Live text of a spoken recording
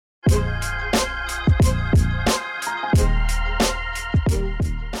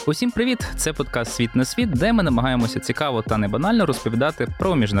Усім привіт! Це подкаст «Світ на світ», де ми намагаємося цікаво та небанально розповідати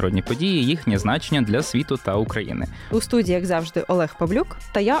про міжнародні події, їхнє значення для світу та України. У студії, як завжди, Олег Павлюк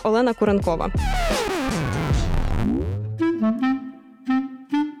та я, Олена Куренкова.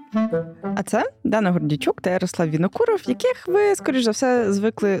 А це Дана Гордійчук та Ярослав Вінокуров, яких ви, скоріш за все,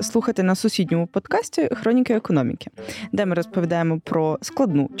 звикли слухати на сусідньому подкасті «Хроніки економіки», де ми розповідаємо про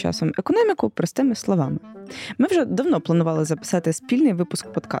складну часом економіку простими словами. Ми вже давно планували записати спільний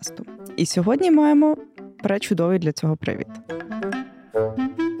випуск подкасту. І сьогодні маємо пречудовий для цього привід.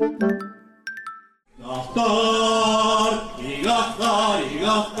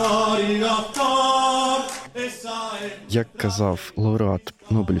 Як казав лауреат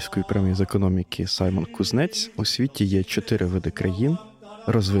Нобелівської премії з економіки Саймон Кузнець, у світі є 4 види країн –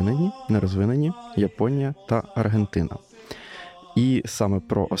 розвинені, нерозвинені, Японія та Аргентина. І саме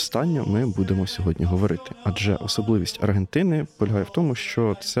про останню ми будемо сьогодні говорити. Адже особливість Аргентини полягає в тому,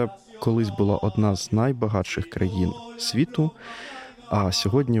 що це колись була одна з найбагатших країн світу, а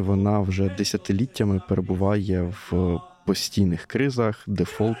сьогодні вона вже десятиліттями перебуває в постійних кризах,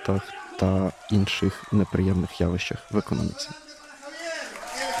 дефолтах та інших неприємних явищах в економіці.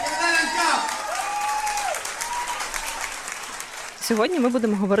 Сьогодні ми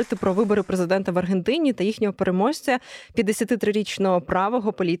будемо говорити про вибори президента в Аргентині та їхнього переможця, 53-річного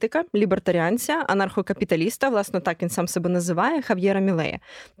правого політика, лібертаріанця, анархокапіталіста, власне, так він сам себе називає, Хав'єра Мілея.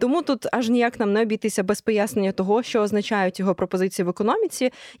 Тому тут аж ніяк нам не обійтися без пояснення того, що означають його пропозиції в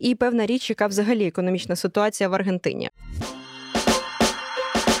економіці і певна річ, яка взагалі економічна ситуація в Аргентині.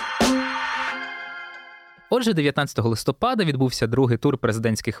 Отже, 19 листопада відбувся другий тур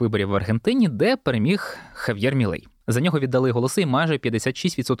президентських виборів в Аргентині, де переміг Хав'єр Мілей. За нього віддали голоси майже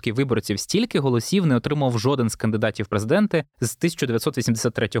 56% виборців. Стільки голосів не отримав жоден з кандидатів в президенти з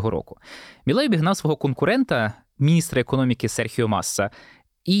 1983 року. Мілей обігнав свого конкурента, міністра економіки Серхіо Масса,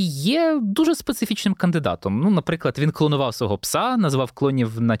 і є дуже специфічним кандидатом. Наприклад, він клонував свого пса, назвав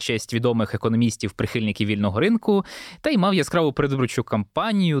клонів на честь відомих економістів, прихильників вільного ринку, та й мав яскраву передвиборчу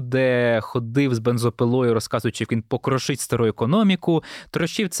кампанію, де ходив з бензопилою, розказуючи, як він покрошить стару економіку,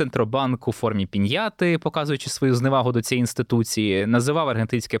 трощив Центробанк у формі піньяти, показуючи свою зневагу до цієї інституції, називав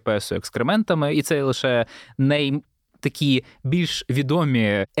аргентинське песо екскрементами, і це лише такі більш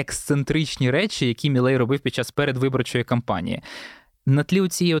відомі ексцентричні речі, які Мілей робив під час передвиборчої кампанії. На тлі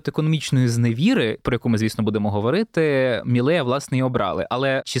цієї економічної зневіри, про яку ми, звісно, будемо говорити, Мілея, власне, і обрали.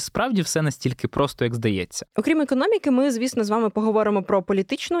 Але чи справді все настільки просто, як здається? Окрім економіки, ми, звісно, з вами поговоримо про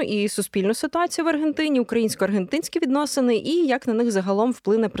політичну і суспільну ситуацію в Аргентині, українсько-аргентинські відносини і як на них загалом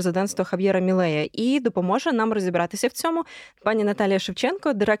вплине президентство Хав'єра Мілея. І допоможе нам розібратися в цьому пані Наталія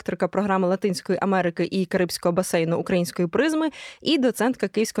Шевченко, директорка програми Латинської Америки і Карибського басейну Української призми і доцентка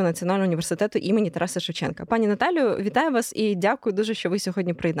Київського національного університету імені Тараса Шевченка. Пані Наталію, вітаю вас і дякую дуже, що ви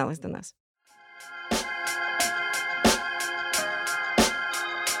сьогодні приєднались до нас.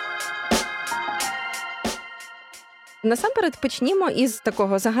 Насамперед почнімо із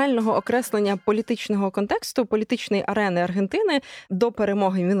такого загального окреслення політичного контексту, політичної арени Аргентини до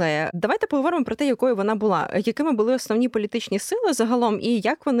перемоги Мілея. Давайте поговоримо про те, якою вона була, якими були основні політичні сили загалом і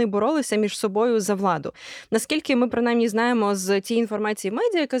як вони боролися між собою за владу. Наскільки ми, принаймні, знаємо з тієї інформації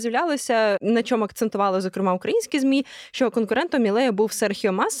медіа, яка з'являлася, на чому акцентували, зокрема, українські ЗМІ, що конкурентом Мілея був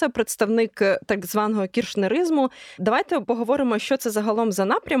Серхіо Масса, представник так званого кіршнеризму. Давайте поговоримо, що це загалом за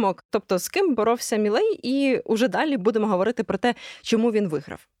напрямок, тобто з ким боровся Мілей, і уже далі будемо говорити про те, чому він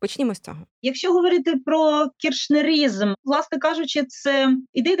виграв. Почнімо з цього. Якщо говорити про кіршнеризм, власне кажучи, це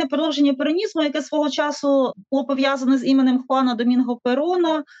ідейне продовження перонізму, яке свого часу було пов'язане з іменем Хуана Домінго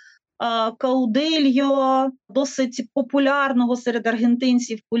Перона, Каудельо, досить популярного серед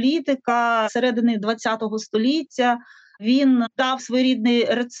аргентинців політика середини ХХ століття. Він дав своєрідний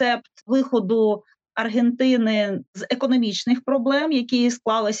рецепт виходу Аргентини з економічних проблем, які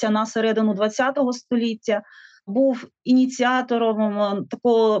склалися на середину ХХ століття. Був ініціатором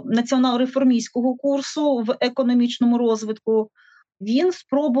такого націонал-реформістського курсу в економічному розвитку. Він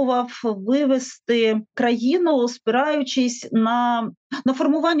спробував вивести країну, спираючись на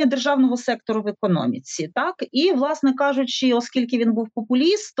формування державного сектору в економіці. Так? І, власне кажучи, оскільки він був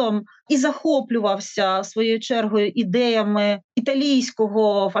популістом і захоплювався своєю чергою ідеями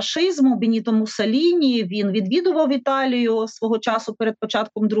італійського фашизму, Беніто Муссоліні, він відвідував Італію свого часу перед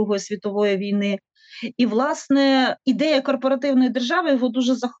початком Другої світової війни. І, власне, ідея корпоративної держави його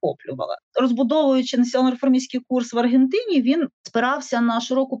дуже захоплювала. Розбудовуючи національно-реформістський курс в Аргентині, він спирався на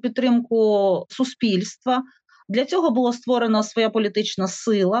широку підтримку суспільства. Для цього була створена своя політична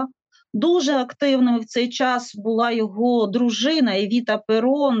сила. Дуже активною в цей час була його дружина Евіта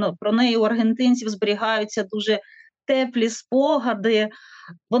Перон. Про неї у аргентинців зберігаються дуже теплі спогади.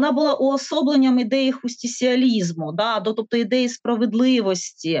 Вона була уособленням ідеї хустісіалізму, тобто ідеї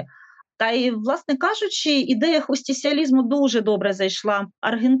справедливості. Та й, власне кажучи, ідея хустісіалізму дуже добре зайшла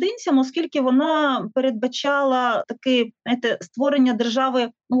аргентинцям, оскільки вона передбачала таке, створення держави,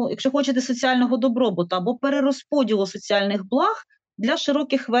 якщо хочете, соціального добробуту або перерозподілу соціальних благ для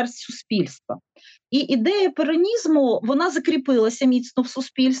широких верств суспільства. І ідея перонізму, вона закріпилася міцно в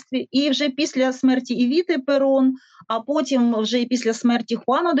суспільстві, і вже після смерті Івіти Перон, а потім вже і після смерті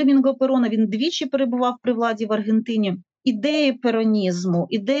Хуана Домінго Перона, він двічі перебував при владі в Аргентині. Ідеї перонізму,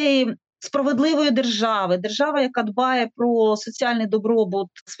 ідеї справедливої держави, держава, яка дбає про соціальний добробут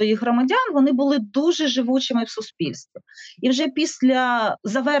своїх громадян, вони були дуже живучими в суспільстві. І вже після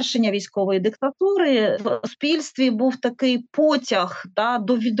завершення військової диктатури в суспільстві був такий потяг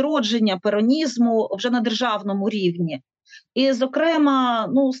до відродження перонізму вже на державному рівні. І, зокрема,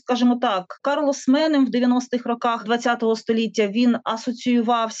 скажімо так, Карлос Менем в 90-х роках ХХ століття, він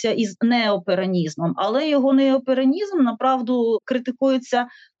асоціювався із неоперонізмом, але його неоперонізм, направду, критикується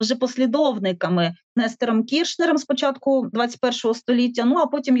вже послідовниками Нестером Кіршнером з початку 21-го століття, а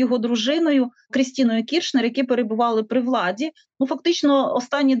потім його дружиною Крістіною Кіршнер, які перебували при владі. Фактично,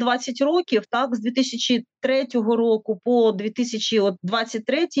 останні 20 років, з 2003 року по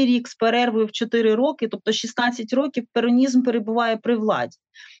 2023 рік, з перервою в 4 роки, тобто 16 років, перонізм перебуває при владі.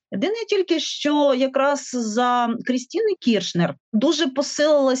 Єдине тільки, що якраз за Крістіни Кіршнер дуже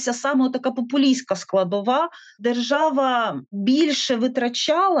посилилася саме така популістська складова. Держава більше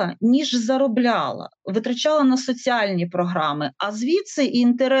витрачала, ніж заробляла. Витрачала на соціальні програми. А звідси і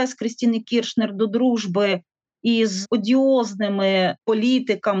інтерес Крістіни Кіршнер до дружби із одіозними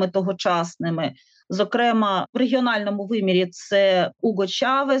політиками тогочасними. Зокрема, в регіональному вимірі це Уго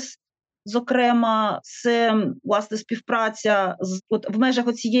Чавес. Зокрема, це, власне, співпраця в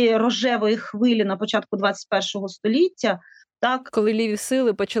межах цієї рожевої хвилі на початку 21-го століття. Коли ліві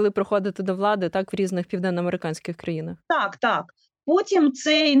сили почали приходити до влади в різних південноамериканських країнах. Так. Потім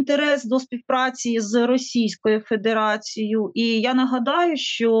це інтерес до співпраці з Російською Федерацією. І я нагадаю,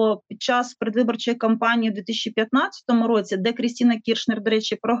 що під час передвиборчої кампанії у 2015 році, де Крістіна Кіршнер, до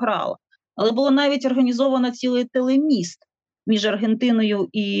речі, програла, але було навіть організовано цілий телеміст між Аргентиною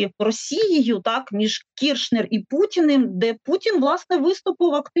і Росією, між Кіршнер і Путіним, де Путін, власне,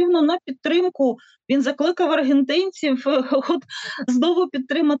 виступив активно на підтримку. Він закликав аргентинців знову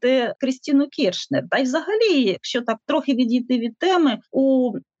підтримати Крістіну Кіршнер. Та й взагалі, якщо так трохи відійти від теми,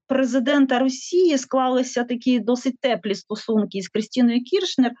 у президента Росії склалися такі досить теплі стосунки з Крістіною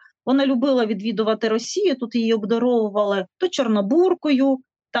Кіршнер. Вона любила відвідувати Росію, тут її обдаровували то Чорнобуркою,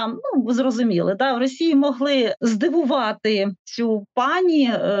 ви зрозуміли, в Росії могли здивувати цю пані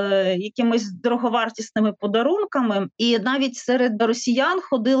якимись дороговартісними подарунками. І навіть серед росіян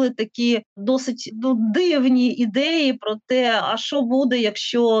ходили такі досить дивні ідеї про те, а що буде,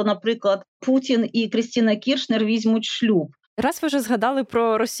 якщо, наприклад, Путін і Крістіна Кіршнер візьмуть шлюб. Раз ви вже згадали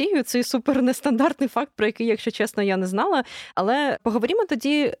про Росію, цей супернестандартний факт, про який, якщо чесно, я не знала. Але поговоримо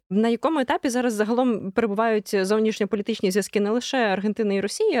тоді, на якому етапі зараз загалом перебувають зовнішньополітичні зв'язки не лише Аргентини і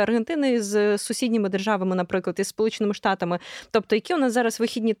Росії, а Аргентини з сусідніми державами, наприклад, із Сполученими Штатами. Тобто, які у нас зараз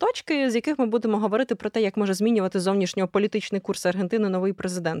вихідні точки, з яких ми будемо говорити про те, як може змінювати зовнішньополітичний курс Аргентини новий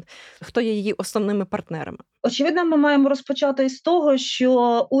президент? Хто є її основними партнерами? Очевидно, ми маємо розпочати із того,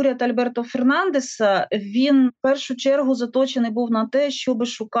 що уряд Альберто Фернандеса, він в першу чергу заточений був на те, щоб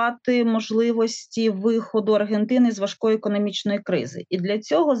шукати можливості виходу Аргентини з важкої економічної кризи. І для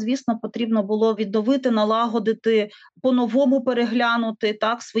цього, звісно, потрібно було відновити, налагодити, по-новому переглянути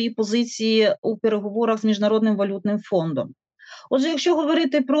свої позиції у переговорах з Міжнародним валютним фондом. Отже, якщо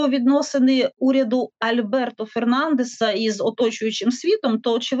говорити про відносини уряду Альберто Фернандеса із оточуючим світом,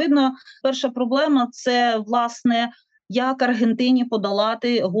 то, очевидно, перша проблема – це, власне, як Аргентині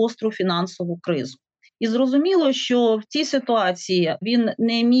подолати гостру фінансову кризу. І зрозуміло, що в цій ситуації він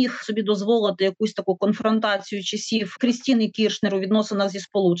не міг собі дозволити якусь таку конфронтацію часів Крістіни Кіршнер у відносинах зі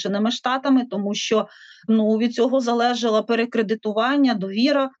Сполученими Штатами, тому що від цього залежало перекредитування,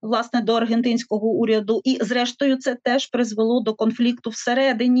 довіра, власне, до аргентинського уряду. І, зрештою, це теж призвело до конфлікту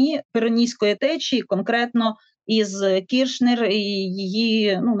всередині пероністської течії, конкретно із Кіршнер і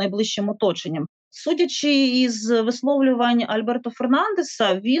її найближчим оточенням. Судячи із висловлювань Альберто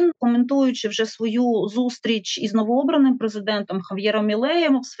Фернандеса, він, коментуючи вже свою зустріч із новообраним президентом Хав'єром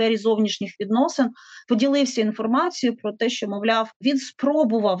Мілеєм в сфері зовнішніх відносин, поділився інформацією про те, що, мовляв, він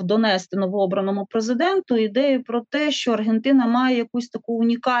спробував донести новообраному президенту ідею про те, що Аргентина має якусь таку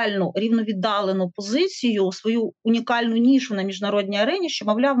унікальну, рівновіддалену позицію, свою унікальну нішу на міжнародній арені, що,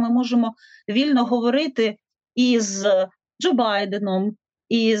 мовляв, ми можемо вільно говорити із Джо Байденом,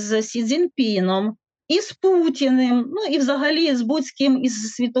 із Сі Цзіньпіном, і з Путіним, і взагалі з будь-ким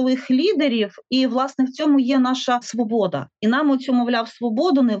із світових лідерів. І, власне, в цьому є наша свобода. І нам оцю, мовляв,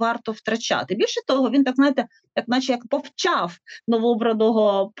 свободу не варто втрачати. Більше того, він так, знаєте, як повчав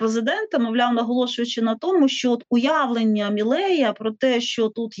новообраного президента, мовляв, наголошуючи на тому, що от уявлення Мілея про те, що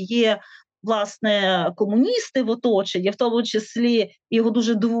тут є, власне, комуністи в оточенні, в тому числі його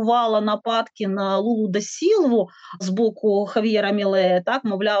дуже дивували нападки на Лулу да Сілву з боку Хав'єра Мілея, так,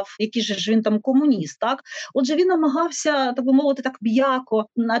 мовляв, який же ж він там комуніст, так. Отже, він намагався, так би мовити, так м'яко,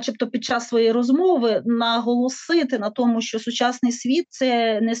 начебто під час своєї розмови, наголосити на тому, що сучасний світ –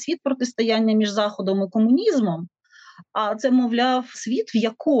 це не світ протистояння між Заходом і комунізмом, а це, мовляв, світ, в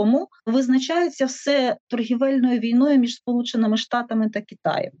якому визначається все торгівельною війною між Сполученими Штатами та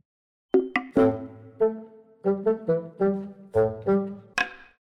Китаєм.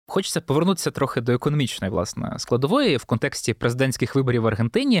 Хочеться повернутися трохи до економічної, власне, складової. В контексті президентських виборів в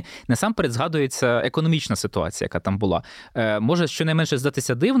Аргентині насамперед згадується економічна ситуація, яка там була. Може щонайменше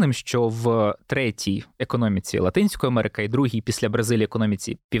здатися дивним, що в третій економіці Латинської Америки і другій після Бразилії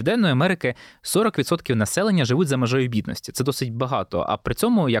економіці Південної Америки 40% населення живуть за межею бідності. Це досить багато. А при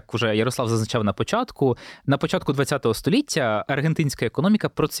цьому, як вже Ярослав зазначав на початку ХХ століття аргентинська економіка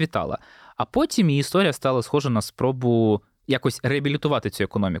процвітала. А потім її історія стала схожа на спробу якось реабілітувати цю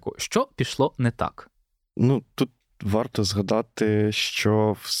економіку. Що пішло не так? Тут варто згадати,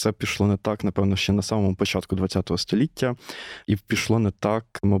 що все пішло не так, напевно, ще на самому початку ХХ століття. І пішло не так,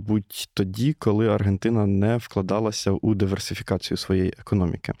 мабуть, тоді, коли Аргентина не вкладалася у диверсифікацію своєї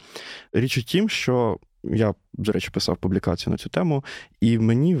економіки. Річ у тім, що я, до речі, писав публікацію на цю тему, і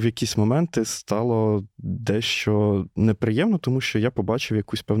мені в якісь моменти стало дещо неприємно, тому що я побачив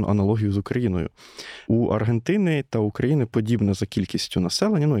якусь певну аналогію з Україною. У Аргентини та України подібне за кількістю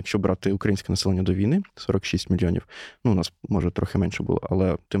населення, якщо брати українське населення до війни, 46 мільйонів, у нас, може, трохи менше було,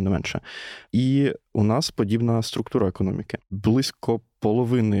 але тим не менше. І у нас подібна структура економіки. Близько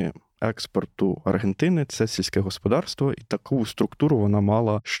половини експорту Аргентини – це сільське господарство, і таку структуру вона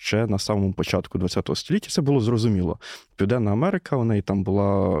мала ще на самому початку ХХ століття. Це було зрозуміло. Південна Америка, у неї там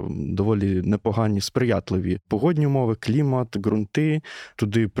була доволі непогані, сприятливі погодні умови, клімат, ґрунти.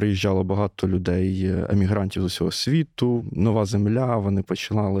 Туди приїжджало багато людей, емігрантів з усього світу, нова земля, вони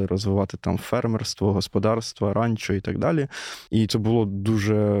починали розвивати там фермерство, господарство, ранчо і так далі. І це було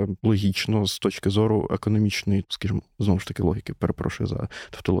дуже логічно з точки зору економічної, скажімо, знову ж таки логіки, перепрошую за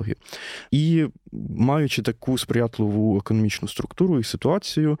тавтологію. І маючи таку сприятливу економічну структуру і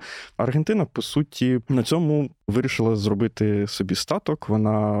ситуацію, Аргентина, по суті, на цьому вирішила зробити собі статок.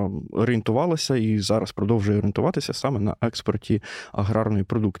 Вона орієнтувалася і зараз продовжує орієнтуватися саме на експорті аграрної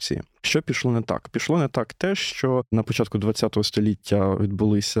продукції. Що пішло не так? Пішло не так те, що на початку ХХ століття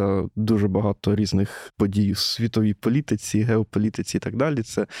відбулися дуже багато різних подій у світовій політиці, геополітиці і так далі.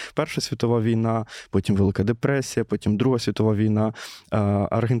 Це Перша світова війна, потім Велика депресія, потім Друга світова війна.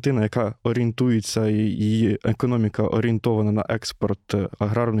 Аргентина, яка орієнтується, її економіка орієнтована на експорт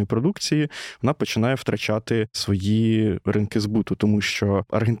аграрної продукції, вона починає втрачати свої ринки збуту, тому що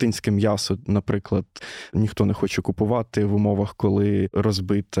аргентинське м'ясо, наприклад, ніхто не хоче купувати в умовах, коли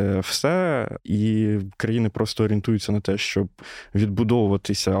розбите все, і країни просто орієнтуються на те, щоб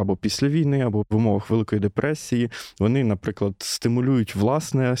відбудовуватися або після війни, або в умовах Великої депресії. Вони, наприклад, стимулюють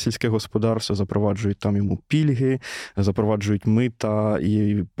власне сільське господарство, запроваджують там йому пільги, запроваджують мита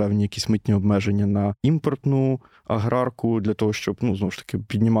і певні якісь митні обмеження на імпортну аграрку для того, щоб, знову ж таки,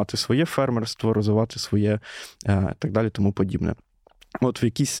 піднімати своє фермерство, розвивати своє так далі, тому подібне. От в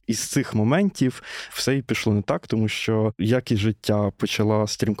якийсь із цих моментів все і пішло не так, тому що якість життя почала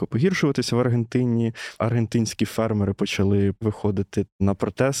стрімко погіршуватися в Аргентині, аргентинські фермери почали виходити на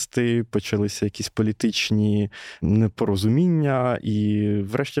протести, почалися якісь політичні непорозуміння, і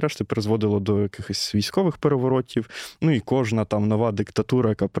врешті-решт це призводило до якихось військових переворотів. І кожна там нова диктатура,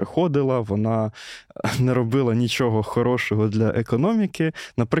 яка приходила, вона не робила нічого хорошого для економіки.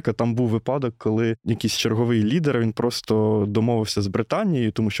 Наприклад, там був випадок, коли якийсь черговий лідер, він просто домовився з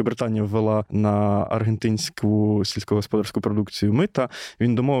Британією, тому що Британія ввела на аргентинську сільськогосподарську продукцію мита.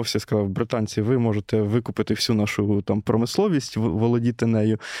 Він домовився, сказав: британці, ви можете викупити всю нашу там промисловість, володіти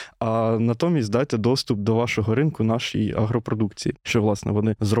нею, а натомість дайте доступ до вашого ринку нашій агропродукції. Що, власне,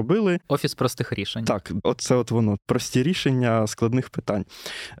 вони зробили. Офіс простих рішень. Так, оце воно. Прості рішення складних питань.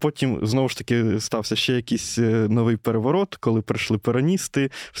 Потім, знову ж таки, стався ще якийсь новий переворот, коли прийшли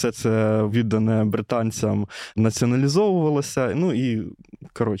пероністи, все це віддане британцям націоналізовувалося, і,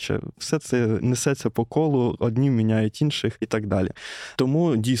 все це несеться по колу, одні міняють інших і так далі.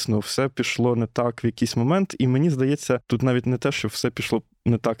 Тому, дійсно, все пішло не так в якийсь момент, і мені здається, тут навіть не те, що все пішло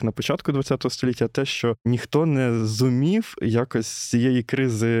не так на початку ХХ століття, те, що ніхто не зумів якось з цієї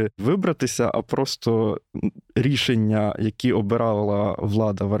кризи вибратися, а просто рішення, які обирала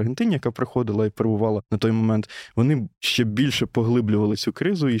влада в Аргентині, яка приходила і перебувала на той момент, вони ще більше поглиблювали цю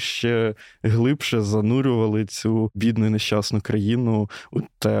кризу і ще глибше занурювали цю бідну і нещасну країну у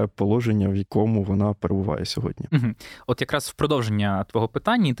те положення, в якому вона перебуває сьогодні. Угу. От якраз в продовження твого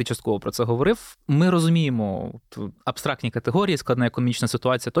питання, і ти частково про це говорив, ми розуміємо абстрактні категорії, складна економічна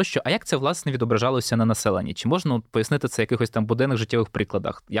ситуація тощо, а як це, власне, відображалося на населенні? Чи можна пояснити це в якихось там буденних життєвих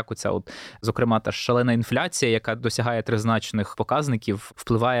прикладах? Як оця, зокрема, та шалена інфляція, яка досягає тризначних показників,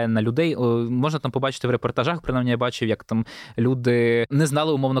 впливає на людей? Можна там побачити в репортажах, принаймні я бачив, як там люди не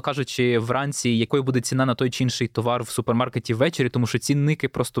знали, умовно кажучи, вранці, якою буде ціна на той чи інший товар в супермаркеті ввечері, тому що цінники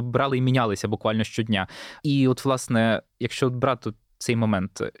просто брали і мінялися буквально щодня. І власне, якщо брати цей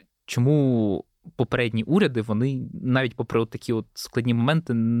момент, чому попередні уряди, вони навіть попри такі складні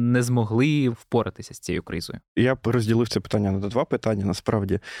моменти не змогли впоратися з цією кризою? Я б розділив це питання на два питання,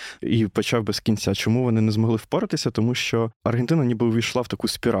 насправді, і почав би з кінця. Чому вони не змогли впоратися? Тому що Аргентина ніби увійшла в таку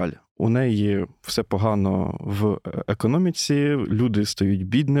спіраль. У неї все погано в економіці, люди стають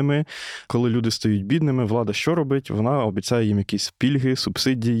бідними. Коли люди стають бідними, влада що робить? Вона обіцяє їм якісь пільги,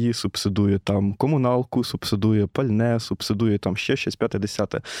 субсидії, субсидує там комуналку, субсидує пальне, субсидує там ще щось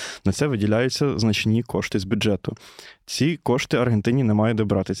 5-10. На це виділяються значні кошти з бюджету. Ці кошти Аргентині немає де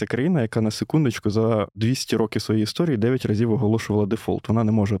брати. Це країна, яка на секундочку за 200 років своєї історії 9 разів оголошувала дефолт. Вона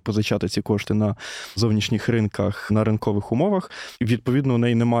не може позичати ці кошти на зовнішніх ринках, на ринкових умовах. І, відповідно, у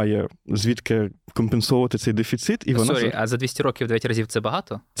неї немає звідки компенсувати цей дефіцит. І вона... а за 200 років 9 разів це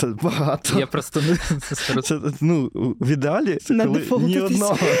багато? Це багато. Я просто не... Це, в ідеалі, коли ні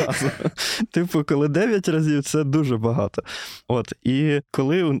одного разу. Коли 9 разів, це дуже багато. І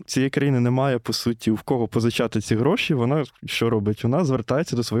коли у цієї країни немає, по суті, в кого позичати ці гроші, вона що робить? Вона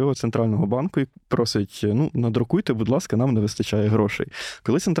звертається до свого центрального банку і просить, надрукуйте, будь ласка, нам не вистачає грошей.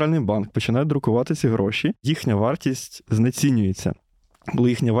 Коли центральний банк починає друкувати ці гроші, їхня вартість знецінюється. Коли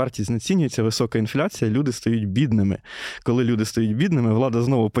їхня вартість знецінюється, висока інфляція, люди стають бідними. Коли люди стають бідними, влада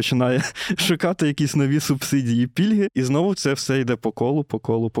знову починає шукати якісь нові субсидії, пільги, і знову це все йде по колу.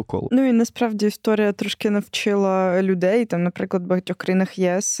 І насправді історія трошки навчила людей, там, наприклад, в багатьох країнах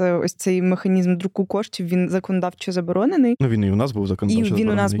ЄС ось цей механізм друку коштів, він законодавчо заборонений. Він і у нас був законодавчо заборонений. І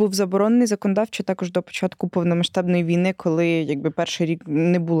він у нас був заборонений законодавчо також до початку повномасштабної війни, коли перший рік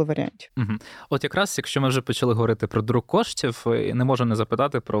не було варіантів. Угу. От якраз, якщо ми вже почали говорити про друк коштів, не можемо не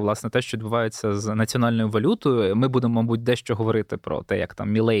запитати про, власне, те, що відбувається з національною валютою. Ми будемо, мабуть, дещо говорити про те, як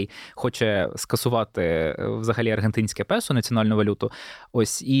там Мілей хоче скасувати взагалі аргентинське песо, національну валюту.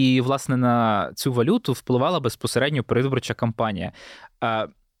 І, власне, на цю валюту впливала безпосередньо передвиборча кампанія.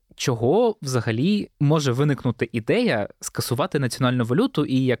 Чого взагалі може виникнути ідея скасувати національну валюту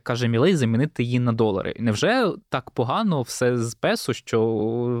і, як каже Мілей, замінити її на долари? Невже так погано все з песо, що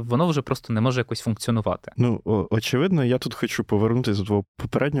воно вже просто не може якось функціонувати? Очевидно, я тут хочу повернутися до твого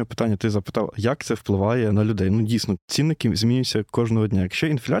попереднього питання. Ти запитав, як це впливає на людей? Дійсно, цінники змінюються кожного дня. Якщо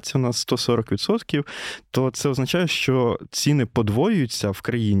інфляція у нас 140%, то це означає, що ціни подвоюються в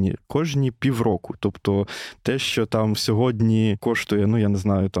країні кожні півроку. Тобто те, що там сьогодні коштує, я не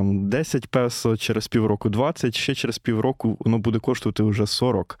знаю, там 10 песо, через півроку 20, ще через півроку воно буде коштувати вже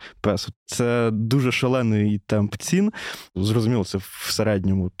 40 песо. Це дуже шалений темп цін. Зрозуміло, це в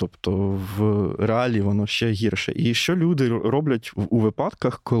середньому, тобто в реалі воно ще гірше. І що люди роблять у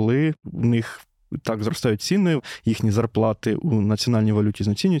випадках, коли в них так зростають ціни, їхні зарплати у національній валюті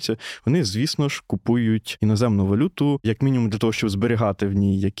знецінюються, вони, звісно ж, купують іноземну валюту, як мінімум для того, щоб зберігати в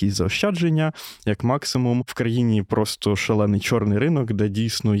ній якісь заощадження, як максимум в країні просто шалений чорний ринок, де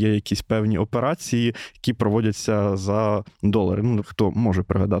дійсно є якісь певні операції, які проводяться за долари. Хто може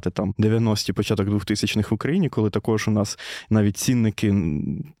пригадати там 90-ті, початок 2000-х в Україні, коли також у нас навіть цінники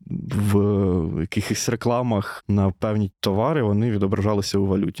в якихось рекламах на певні товари, вони відображалися у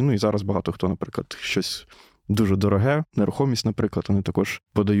валюті. І зараз багато хто, наприклад, щось дуже дороге, нерухомість, наприклад, вони також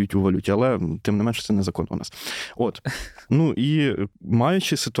подають у валюті, але тим не менше це незаконно у нас. І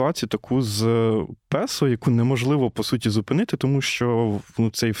маючи ситуацію таку з песо, яку неможливо, по суті, зупинити, тому що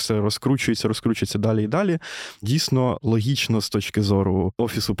це все розкручується далі і далі, дійсно логічно з точки зору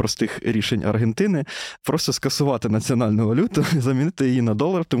Офісу простих рішень Аргентини просто скасувати національну валюту, замінити її на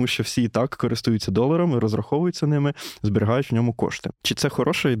долар, тому що всі і так користуються доларом і розраховуються ними, зберігають в ньому кошти. Чи це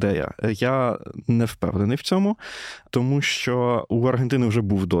хороша ідея? Я не впевнений в цьому, тому що у Аргентини вже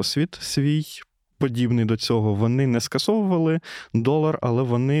був досвід свій подібний до цього, вони не скасовували долар, але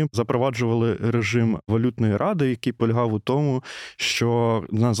вони запроваджували режим валютної ради, який полягав у тому, що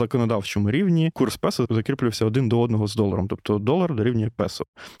на законодавчому рівні курс песо закріплювався один до одного з доларом, тобто долар дорівнює песо.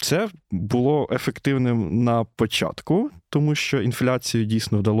 Це було ефективним на початку, тому що інфляцію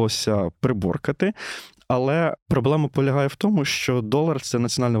дійсно вдалося приборкати. Але проблема полягає в тому, що долар – це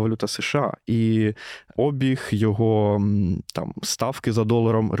національна валюта США, і обіг його ставки за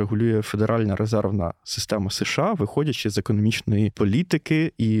доларом регулює Федеральна резервна система США, виходячи з економічної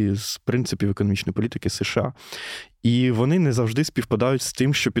політики і з принципів економічної політики США. І вони не завжди співпадають з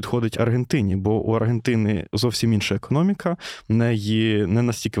тим, що підходить Аргентині, бо у Аргентини зовсім інша економіка, не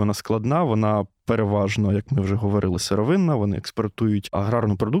настільки вона складна, вона переважно, як ми вже говорили, сировинна, вони експортують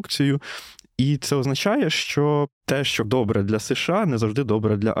аграрну продукцію. І це означає, що те, що добре для США, не завжди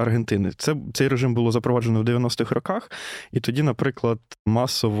добре для Аргентини. Цей режим було запроваджено в 90-х роках, і тоді, наприклад,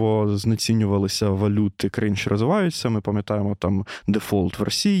 масово знецінювалися валюти країн, що розвиваються. Ми пам'ятаємо, там дефолт в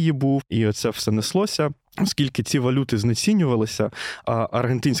Росії був, і оце все неслося. Оскільки ці валюти знецінювалися, а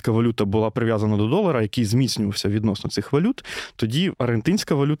аргентинська валюта була прив'язана до долара, який зміцнювався відносно цих валют, тоді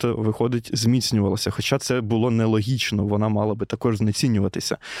аргентинська валюта, виходить, зміцнювалася. Хоча це було нелогічно, вона мала би також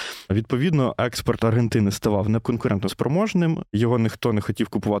знецінюватися. Відповідно, експорт Аргентини ставав неконкурентоспроможним, його ніхто не хотів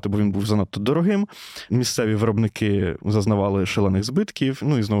купувати, бо він був занадто дорогим. Місцеві виробники зазнавали шалених збитків,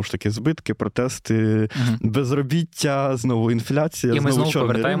 і знову ж таки збитки, протести, безробіття, знову інфляція. І ми знову чорний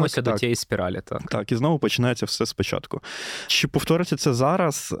повертаємося ринок. до тієї спіралі. Так, і знову починається все спочатку. Чи повториться це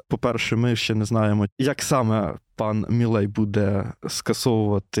зараз? По-перше, ми ще не знаємо, як саме пан Мілей буде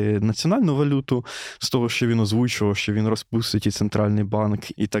скасовувати національну валюту, з того, що він озвучував, що він розпустить і Центральний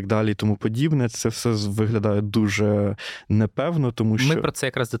банк і так далі, і тому подібне. Це все виглядає дуже непевно, тому що... Ми про це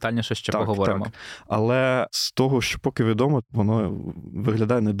якраз детальніше ще поговоримо. Так. Але з того, що поки відомо, воно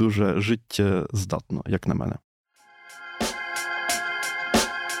виглядає не дуже життєздатно, як на мене.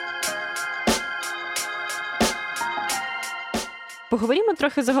 Поговоримо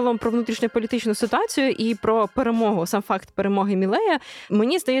трохи загалом про внутрішньополітичну ситуацію і про перемогу, сам факт перемоги Мілея.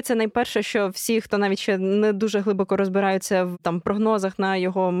 Мені здається, найперше, що всі, хто навіть ще не дуже глибоко розбираються в прогнозах на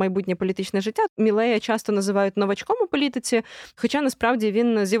його майбутнє політичне життя, Мілея часто називають новачком у політиці, хоча насправді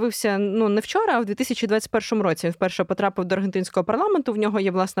він з'явився не вчора, а в 2021 році. Він вперше потрапив до аргентинського парламенту, в нього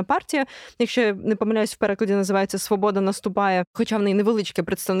є власна партія, якщо я не помиляюсь, в перекладі називається «Свобода наступає», хоча в неї невеличке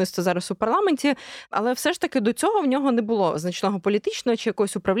представництво зараз у парламенті, але все ж таки до цього в нього не було значного політичного чи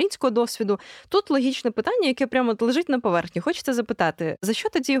якогось управлінського досвіду. Тут логічне питання, яке прямо лежить на поверхні. Хочеться запитати, за що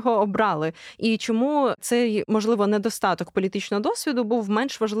тоді його обрали? І чому цей, можливо, недостаток політичного досвіду був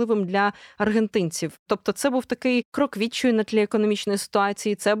менш важливим для аргентинців? Тобто це був такий крок відчаю на тлі економічної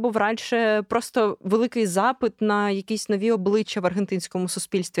ситуації, це був радше просто великий запит на якісь нові обличчя в аргентинському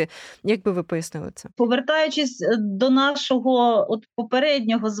суспільстві. Як би ви пояснили це? Повертаючись до нашого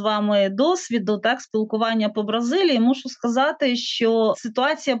попереднього з вами досвіду, спілкування по Бразилії, мушу сказати, що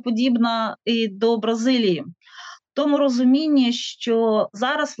ситуація подібна і до Бразилії. В тому розумінні, що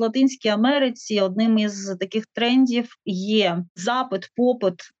зараз в Латинській Америці одним із таких трендів є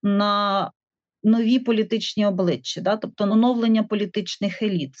попит на нові політичні обличчя, тобто оновлення політичних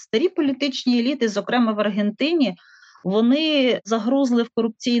еліт. Старі політичні еліти, зокрема в Аргентині, вони загрузли в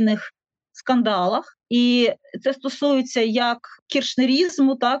корупційних скандалах, і це стосується як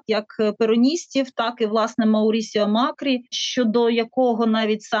кіршнерізму, як пероністів, так і, власне, Маурісіо Макрі, щодо якого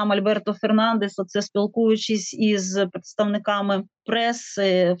навіть сам Альберто Фернандес, спілкуючись із представниками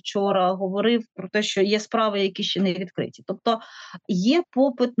преси, вчора говорив про те, що є справи, які ще не відкриті. Тобто є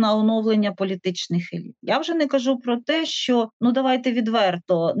попит на оновлення політичних еліт. Я вже не кажу про те, що, давайте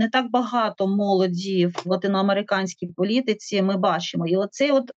відверто, не так багато молоді в латиноамериканській політиці ми бачимо. І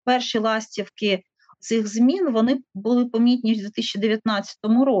оці перші ластівки цих змін, вони були помітні в 2019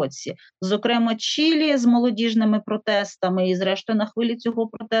 році. Зокрема, Чилі з молодіжними протестами, і зрештою на хвилі цього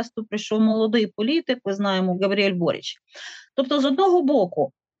протесту прийшов молодий політик, ви знаємо, Габріель Боріч. Тобто, з одного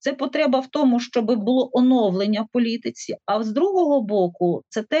боку, це потреба в тому, щоб було оновлення в політиці, а з другого боку,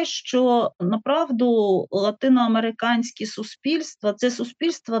 це те, що, направду, латиноамериканські суспільства – це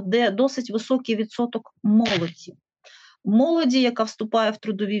суспільства, де досить високий відсоток молоді. Молоді, яка вступає в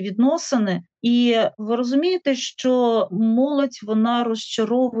трудові відносини. І ви розумієте, що молодь, вона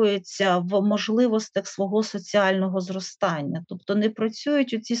розчаровується в можливостях свого соціального зростання. Тобто не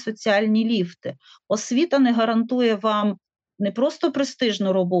працюють оці соціальні ліфти. Освіта не гарантує вам не просто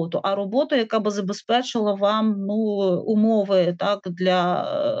престижну роботу, а роботу, яка б забезпечила вам умови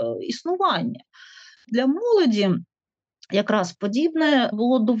для існування. Для молоді якраз подібне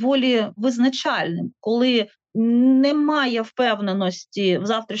було доволі визначальним, коли немає впевненості в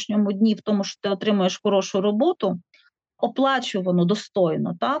завтрашньому дні в тому, що ти отримаєш хорошу роботу, оплачувану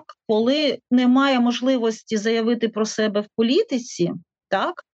достойно, так? Коли немає можливості заявити про себе в політиці,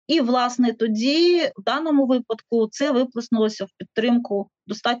 так? І, власне, тоді в даному випадку це виплеснулося в підтримку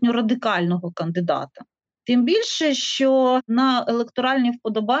достатньо радикального кандидата. Тим більше, що на електоральні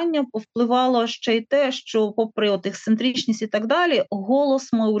вподобання повпливало ще й те, що попри ексцентричність і так далі,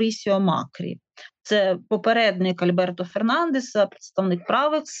 голос Маурісіо Макрі. Це попередник Альберто Фернандеса, представник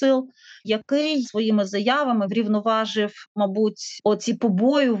правих сил, який своїми заявами врівноважив, мабуть, оці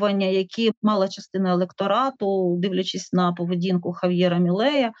побоювання, які мала частина електорату, дивлячись на поведінку Хав'єра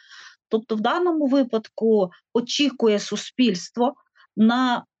Мілея. Тобто в даному випадку очікує суспільство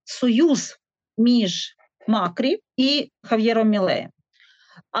на союз між Макрі і Хав'єром Мілеєм.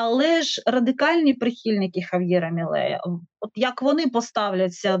 Але ж радикальні прихильники Хав'єра Мілея, от як вони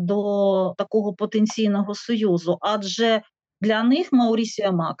поставляться до такого потенційного союзу? Адже для них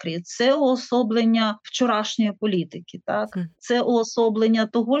Маурісіо Макрі – це уособлення вчорашньої політики, так? Це уособлення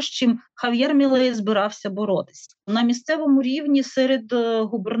того, з чим Хав'єр Мілей збирався боротися. На місцевому рівні серед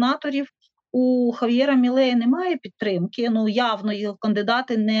губернаторів у Хав'єра Мілея немає підтримки. Явно його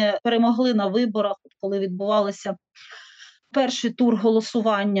кандидати не перемогли на виборах, коли відбувалося перший тур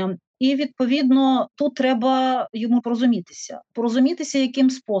голосування. І, відповідно, тут треба йому порозумітися. Порозумітися яким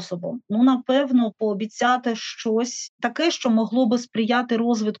способом? Напевно, пообіцяти щось таке, що могло би сприяти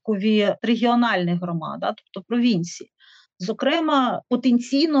розвиткові регіональних громад, тобто провінцій. Зокрема,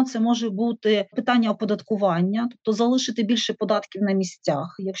 потенційно це може бути питання оподаткування, тобто залишити більше податків на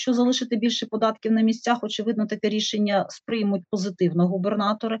місцях. Якщо залишити більше податків на місцях, очевидно, таке рішення сприймуть позитивно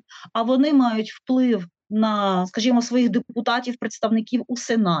губернатори, а вони мають вплив на, скажімо, своїх депутатів, представників у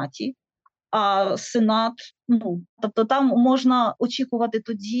Сенаті, а Сенат, тобто там можна очікувати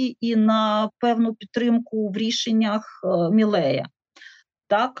тоді і на певну підтримку в рішеннях Мілея.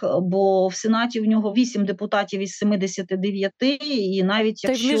 Так, бо в Сенаті в нього 8 депутатів із 79, і навіть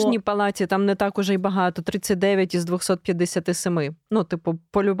якщо... Та й в Нижній палаті там не так уже й багато, 39 із 257.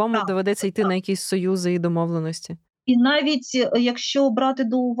 По-любому доведеться йти на якісь союзи і домовленості. І навіть якщо брати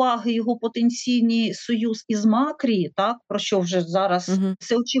до уваги його потенційний союз із Макрі, так, про що вже зараз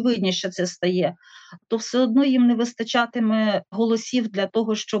все очевидніше це стає, то все одно їм не вистачатиме голосів для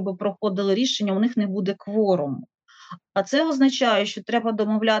того, щоб проходили рішення, у них не буде кворуму. А це означає, що треба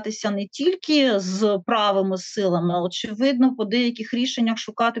домовлятися не тільки з правими силами, а, очевидно, по деяких рішеннях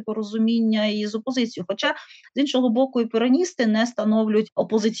шукати порозуміння і з опозицією. Хоча, з іншого боку, і пероністи не становлять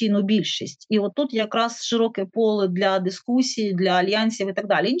опозиційну більшість. І отут якраз широке поле для дискусій, для альянсів і так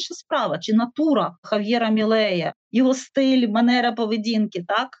далі. Інша справа, чи натура Хав'єра Мілея, його стиль, манера поведінки,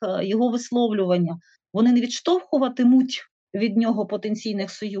 так, його висловлювання, вони не відштовхуватимуть від нього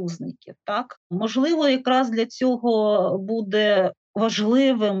потенційних союзників, так? Можливо, якраз для цього буде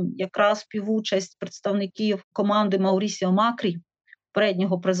важливим якраз співучасть представників команди Маурісіо Макрі,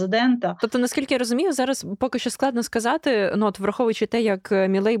 попереднього президента. Тобто, наскільки я розумію, зараз поки що складно сказати, враховуючи те, як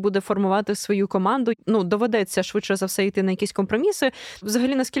Мілей буде формувати свою команду, доведеться швидше за все йти на якісь компроміси.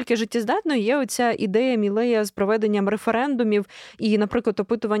 Взагалі, наскільки життєздатною є оця ідея Мілея з проведенням референдумів і, наприклад,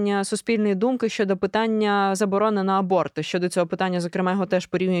 опитування суспільної думки щодо питання заборони на аборти. Щодо цього питання, зокрема, його теж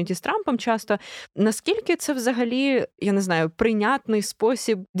порівнюють із Трампом часто. Наскільки це взагалі, я не знаю, прийнятний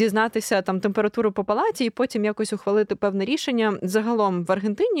спосіб дізнатися температуру по палаті і потім якось ухвалити певне рішення загалом в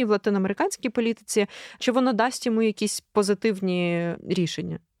Аргентині, в латиноамериканській політиці, чи воно дасть йому якісь позитивні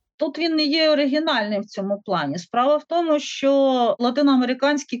рішення? Тут він не є оригінальним в цьому плані. Справа в тому, що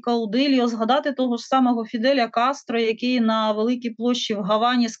латиноамериканські каудилі, згадати того ж самого Фіделя Кастро, який на Великій площі в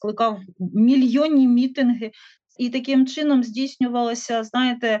Гавані скликав мільйонні мітинги, і таким чином здійснювалася,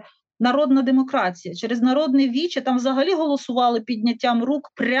 народна демократія. Через народне віче там взагалі голосували підняттям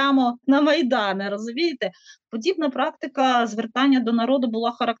рук прямо на Майдані, розумієте? Подібна практика звертання до народу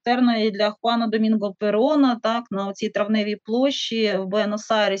була характерна і для Хуана Домінго Перона, так, на цій травневій площі в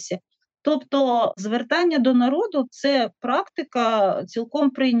Буенос-Айресі. Тобто звертання до народу – це практика цілком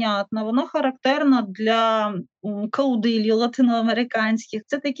прийнятна, вона характерна для каудилів латиноамериканських.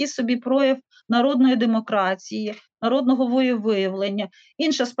 Це такий собі прояв народної демократії, народного волевиявлення.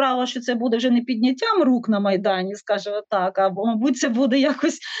 Інша справа, що це буде вже не підняттям рук на Майдані, скажімо так, а, мабуть, це буде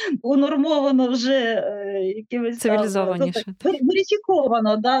якось унормовано вже якимось цивілізованіше.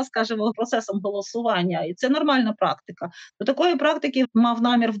 верифіковано, скажімо, процесом голосування. І це нормальна практика. До такої практики мав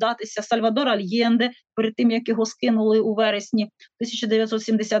намір вдатися Сальвадор Альєнде. Перед тим, як його скинули у вересні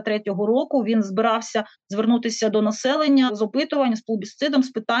 1973 року, він збирався звернутися до населення з опитуванням, з плебісцитом, з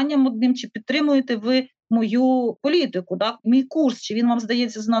питанням одним, чи підтримуєте ви мою політику, мій курс, чи він вам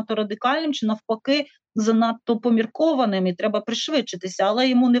здається занадто радикальним, чи навпаки занадто поміркованим і треба пришвидшитися, але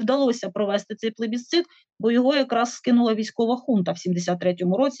йому не вдалося провести цей плебісцит, бо його якраз скинула військова хунта в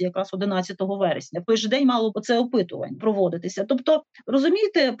 73-му році, якраз 11 вересня. В той же день мало це опитування проводитися. Тобто,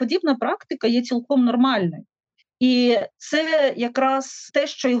 розумієте, подібна практика є цілком нормальною. І це якраз те,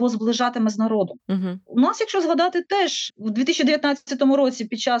 що його зближатиме з народом. У нас, якщо згадати, теж в 2019 році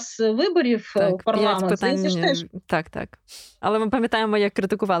під час виборів в парламент, це ж теж... Так. Але ми пам'ятаємо, як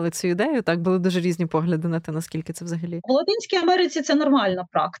критикували цю ідею, так, були дуже різні погляди на те, наскільки це взагалі. В Латинській Америці це нормальна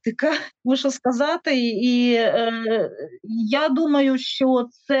практика, можу сказати, і я думаю, що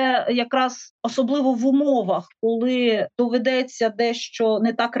це якраз особливо в умовах, коли доведеться дещо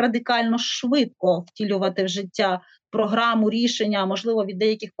не так радикально швидко втілювати в життя програму, рішення, можливо, від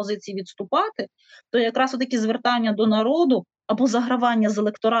деяких позицій відступати, то якраз такі звертання до народу або загравання з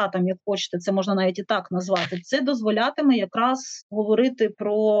електоратом, як хочете, це можна навіть і так назвати, це дозволятиме якраз говорити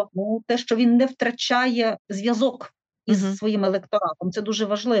про те, що він не втрачає зв'язок із своїм електоратом. Це дуже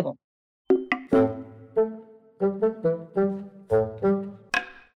важливо.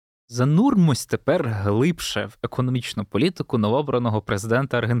 Занурмось тепер глибше в економічну політику новообраного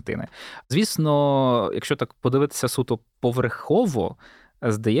президента Аргентини. Звісно, якщо так подивитися суто поверхово,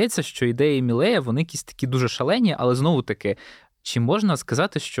 здається, що ідеї Мілея, вони якісь такі дуже шалені, але знову-таки, чи можна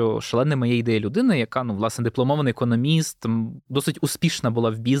сказати, що шаленими є ідея людини, яка, власне, дипломований економіст, досить успішна була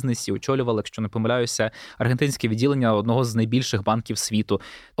в бізнесі, очолювала, якщо не помиляюся, аргентинське відділення одного з найбільших банків світу.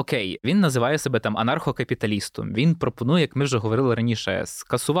 Окей, він називає себе там анархокапіталістом. Він пропонує, як ми вже говорили раніше,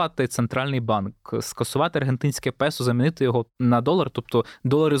 скасувати центральний банк, скасувати аргентинське песо, замінити його на долар, тобто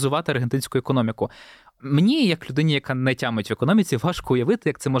доларизувати аргентинську економіку. Мені, як людині, яка не тямить в економіці, важко уявити,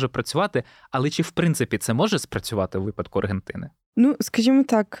 як це може працювати, але чи, в принципі, це може спрацювати у випадку Аргентини? Скажімо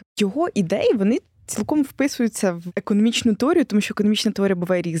так, його ідеї, вони цілком вписуються в економічну теорію, тому що економічна теорія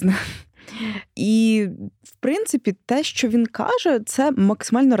буває різна. І, в принципі, те, що він каже, це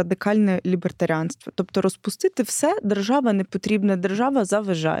максимально радикальне лібертаріанство. Тобто розпустити все, держава не потрібна, держава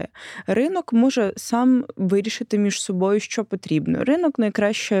заважає. Ринок може сам вирішити між собою, що потрібно. Ринок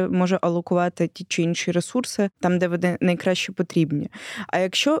найкраще може алокувати ті чи інші ресурси там, де вони найкраще потрібні. А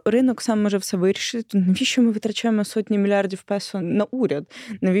якщо ринок сам може все вирішити, то навіщо ми витрачаємо сотні мільярдів песо на уряд?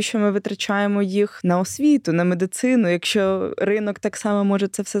 Навіщо ми витрачаємо їх на освіту, на медицину, якщо ринок так само може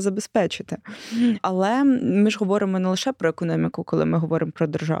це все забезпечити? Але ми ж говоримо не лише про економіку, коли ми говоримо про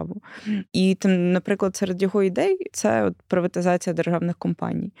державу. І, наприклад, серед його ідей це приватизація державних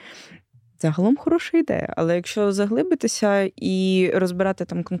компаній. Загалом хороша ідея, але якщо заглибитися і розбирати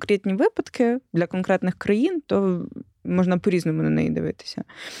там конкретні випадки для конкретних країн, то можна по-різному на неї дивитися.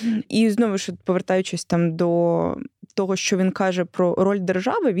 І знову ж, повертаючись там до того, що він каже про роль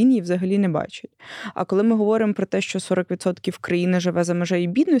держави, він її взагалі не бачить. А коли ми говоримо про те, що 40% країни живе за межею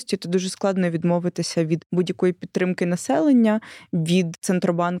бідності, то дуже складно відмовитися від будь-якої підтримки населення, від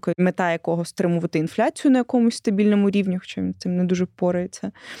Центробанку, мета якого стримувати інфляцію на якомусь стабільному рівні, хоча він цим не дуже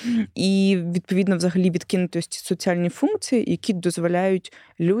впорається. І, відповідно, взагалі відкинути ось ці соціальні функції, які дозволяють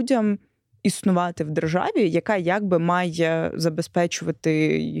людям існувати в державі, яка якби має забезпечувати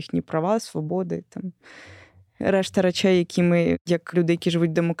їхні права, свободи, там, решта речей, які ми, як люди, які живуть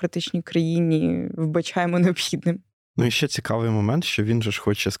в демократичній країні, вбачаємо необхідним. І ще цікавий момент, що він же ж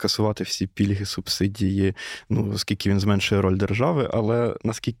хоче скасувати всі пільги, субсидії, оскільки він зменшує роль держави, але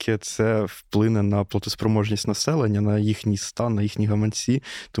наскільки це вплине на платоспроможність населення, на їхній стан, на їхні гаманці,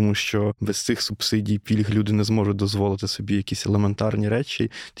 тому що без цих субсидій, пільг люди не зможуть дозволити собі якісь елементарні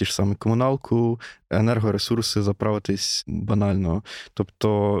речі, ті ж саме комуналку, енергоресурси заправитись банально.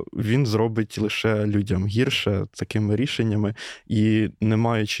 Тобто він зробить лише людям гірше такими рішеннями, і не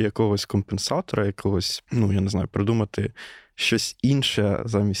маючи якогось компенсатора, якогось, я не знаю, придумати щось інше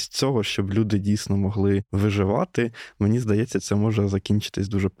замість цього, щоб люди дійсно могли виживати, мені здається, це може закінчитись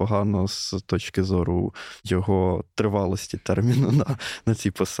дуже погано з точки зору його тривалості терміну на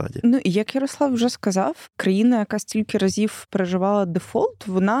цій посаді. І як Ярослав вже сказав, країна, яка стільки разів переживала дефолт,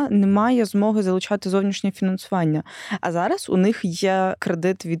 вона не має змоги залучати зовнішнє фінансування. А зараз у них є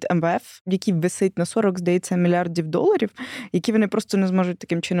кредит від МВФ, який висить на 40, здається, мільярдів доларів, які вони просто не зможуть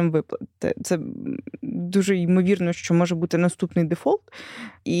таким чином виплатити. Це дуже ймовірно, що може бути наступний дефолт,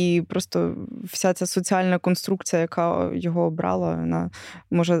 і просто вся ця соціальна конструкція, яка його обрала, вона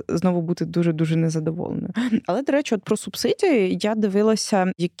може знову бути дуже-дуже незадоволеною. Але, до речі, про субсидії я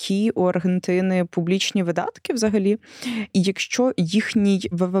дивилася, які у Аргентини публічні видатки взагалі, і якщо їхній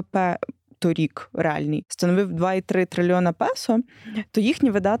ВВП торік реальний становив 2,3 трильйона песо, то їхні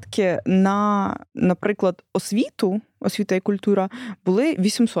видатки на, наприклад, освіту освіта і культура, були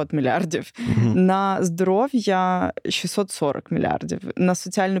 800 мільярдів. На здоров'я 640 мільярдів. На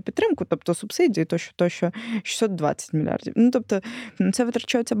соціальну підтримку, тобто субсидії, тощо 620 мільярдів. Тобто це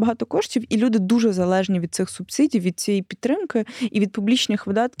витрачається багато коштів, і люди дуже залежні від цих субсидій, від цієї підтримки і від публічних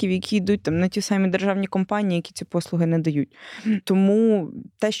видатків, які йдуть там на ті самі державні компанії, які ці послуги не дають. Тому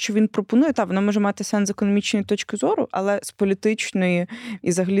те, що він пропонує, воно може мати сенс з економічної точки зору, але з політичної і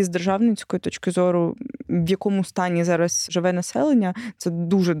взагалі з державницької точки зору, в якому стані зараз живе населення, це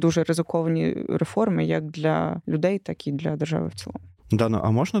дуже-дуже ризиковані реформи як для людей, так і для держави в цілому. Дано,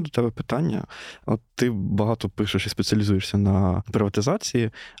 а можна до тебе питання? От ти багато пишеш і спеціалізуєшся на приватизації.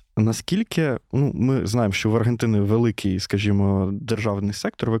 Наскільки, ми знаємо, що в Аргентині великий, скажімо, державний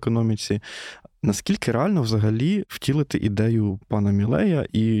сектор в економіці, наскільки реально взагалі втілити ідею пана Мілея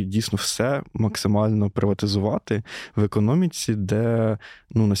і дійсно все максимально приватизувати в економіці, де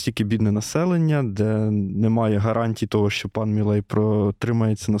настільки бідне населення, де немає гарантій того, що пан Мілей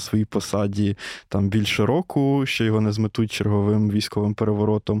протримається на своїй посаді там більше року, що його не зметуть черговим військовим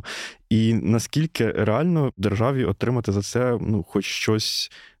переворотом, і наскільки реально державі отримати за це хоч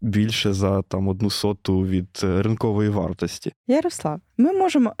щось більше за 1/100 від ринкової вартості? Ярослав, ми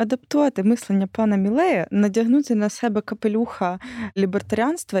можемо адаптувати мислення пана Мілея, надягнути на себе капелюха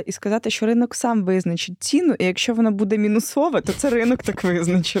лібертаріанства і сказати, що ринок сам визначить ціну, і якщо вона буде мінусова, то це ринок так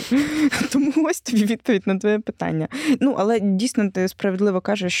визначив. Тому ось тобі відповідь на твоє питання. Але дійсно ти справедливо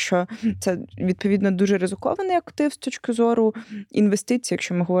кажеш, що це, відповідно, дуже ризикований актив з точки зору інвестицій,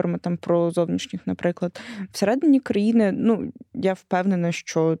 якщо ми говоримо там про зовнішніх, наприклад. Всередині країни, я впевнена,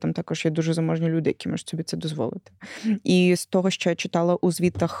 що там також є дуже заможні люди, які можуть собі це дозволити. І з того, що я читала у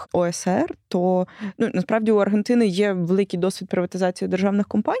звітах ОСР, то насправді у Аргентини є великий досвід приватизації державних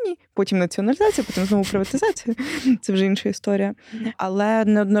компаній, потім націоналізація, потім знову приватизація. Це вже інша історія. Але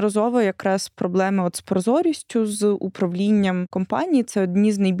неодноразово якраз проблеми з прозорістю, з управлінням компаній – це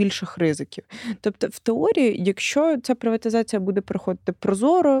одні з найбільших ризиків. Тобто в теорії, якщо ця приватизація буде проходити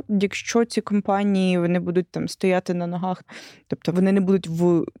прозоро, якщо ці компанії вони будуть там стояти на ногах, тобто вони не будуть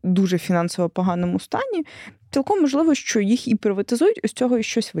в дуже фінансово поганому стані, цілком можливо, що їх і приватизують, із цього і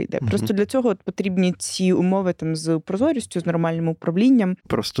щось вийде. Просто для цього потрібні ці умови там з прозорістю, з нормальним управлінням.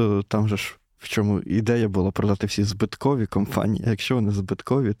 Просто там же ж в чому ідея була продати всі збиткові компанії. А якщо вони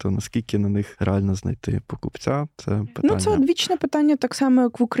збиткові, то наскільки на них реально знайти покупця? Це питання. Це одвічне питання так само,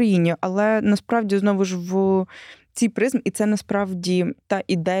 як в Україні. Але насправді, знову ж, в цій призм, і це насправді та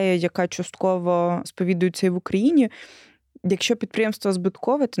ідея, яка частково сповідується і в Україні. Якщо підприємство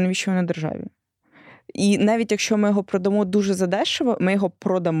збиткове, то навіщо воно державі? І навіть якщо ми його продамо дуже задешево, ми його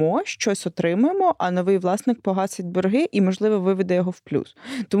продамо, щось отримаємо, а новий власник погасить борги і, можливо, виведе його в плюс.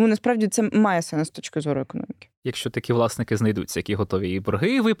 Тому, насправді, це має сенс з точки зору економіки. Якщо такі власники знайдуться, які готові і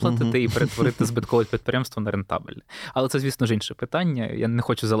борги виплатити, і перетворити збиткове підприємство на рентабельне. Але це, звісно ж, інше питання. Я не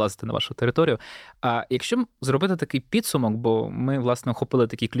хочу залазити на вашу територію. А якщо зробити такий підсумок, бо ми, власне, охопили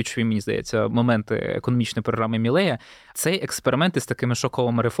такі ключові, мені здається, моменти економічної програми Мілея, цей експеримент із такими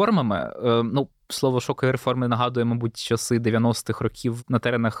шоковими реформами, слово шокові реформи нагадує, мабуть, часи 90-х років на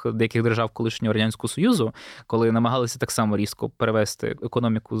теренах деяких держав колишнього Радянського Союзу, коли намагалися так само різко перевести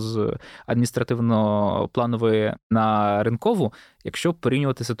економіку з адміністративно-планової на ринкову, якщо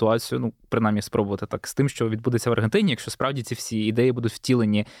порівнювати ситуацію, принаймні спробувати так, з тим, що відбудеться в Аргентині, якщо справді ці всі ідеї будуть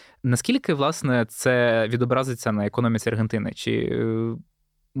втілені. Наскільки, власне, це відобразиться на економіці Аргентини? Чи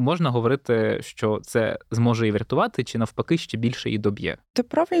можна говорити, що це зможе її врятувати, чи навпаки ще більше її доб'є? Ти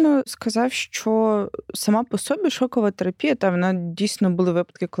правильно сказав, що сама по собі шокова терапія, вона дійсно були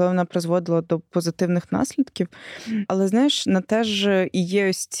випадки, коли вона призводила до позитивних наслідків. Але, знаєш, на те ж і є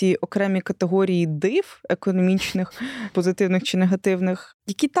ось ці окремі категорії див економічних, позитивних чи негативних,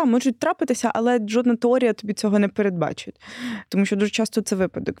 які там можуть трапитися, але жодна теорія тобі цього не передбачить. Тому що дуже часто це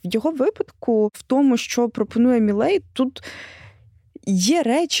випадок. В його випадку, в тому, що пропонує Мілей, тут є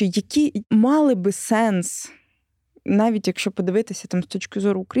речі, які мали би сенс, навіть якщо подивитися там з точки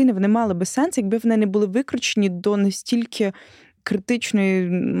зору України, вони мали би сенс, якби вони не були викручені до настільки критичної,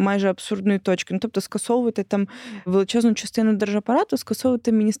 майже абсурдної точки. Тобто скасовувати там величезну частину держапарату,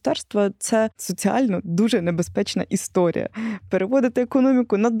 скасовувати міністерства – це соціально дуже небезпечна історія. Переводити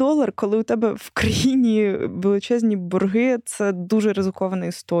економіку на долар, коли у тебе в країні величезні борги – це дуже ризикована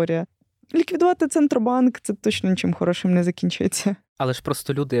історія. Ліквідувати Центробанк – це точно нічим хорошим не закінчиться. Але ж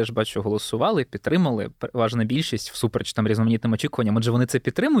просто люди, я ж бачу, голосували, підтримали, переважна більшість всупереч там різноманітним очікуванням. Отже, вони це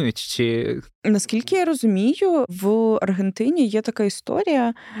підтримують? Чи наскільки я розумію, в Аргентині є така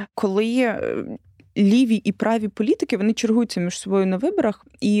історія, коли ліві і праві політики, вони чергуються між собою на виборах,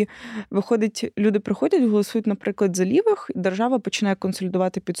 і виходить, люди приходять, голосують, наприклад, за лівих, держава починає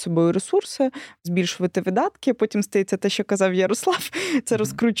консолідувати під собою ресурси, збільшувати видатки, потім стається те, що казав Ярослав, це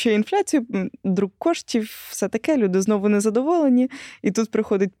розкручує інфляцію, друк коштів, все таке, люди знову незадоволені, і тут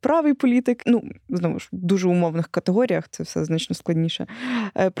приходить правий політик, знову ж, в дуже умовних категоріях, це все значно складніше.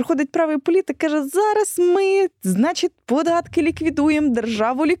 Приходить правий політик, каже, зараз ми, значить, податки ліквідуємо,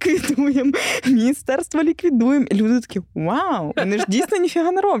 державу ліквідуємо, міністерство ліквідуємо. І люди такі, вау, вони ж дійсно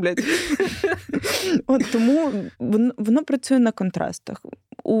ніфіга не роблять. Тому воно працює на контрастах.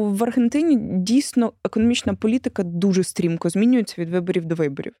 В Аргентині дійсно економічна політика дуже стрімко змінюється від виборів до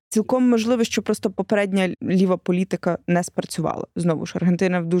виборів. Цілком можливо, що просто попередня ліва політика не спрацювала. Знову ж,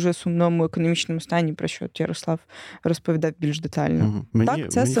 Аргентина в дуже сумному економічному стані, про що Ярослав розповідав більш детально.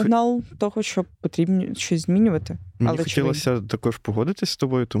 Це сигнал того, що потрібно щось змінювати. Мені хотілося також погодитись з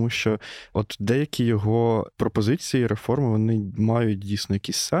тобою, тому що от деякі його пропозиції, реформи, вони мають дійсно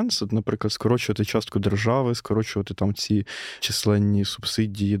якийсь сенс. От, наприклад, скорочувати частку держави, скорочувати там ці численні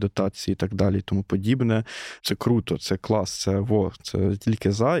субсидії, дотації і так далі, і тому подібне. Це круто, це клас, це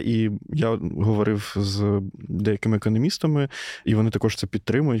тільки за. І я говорив з деякими економістами, і вони також це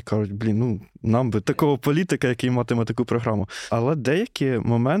підтримують, кажуть, нам би такого політика, який матиме таку програму. Але деякі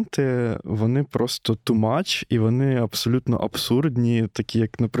моменти, вони просто too much, і вони абсолютно абсурдні, такі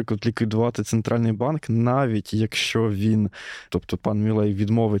як, наприклад, ліквідувати центральний банк, навіть якщо він, тобто пан Мілей,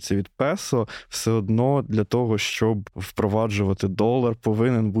 відмовиться від песо, все одно для того, щоб впроваджувати долар,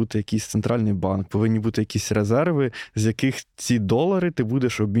 повинен бути якийсь центральний банк, повинні бути якісь резерви, з яких ці долари ти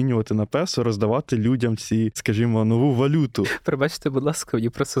будеш обмінювати на песо, роздавати людям ці, скажімо, нову валюту. Пробачте, будь ласка, мені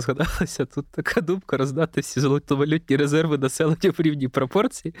просто згадалося тут така думка роздати всі золотовалютні резерви населення в рівній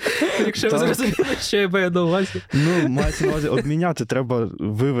пропорції. Якщо ви зрозуміли, що я маю на увазі. Мається на увазі, обміняти треба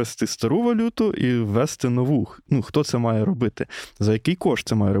вивести стару валюту і ввести нову. Хто це має робити? За який кошт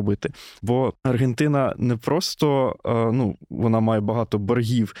це має робити? Бо Аргентина не просто, вона має багато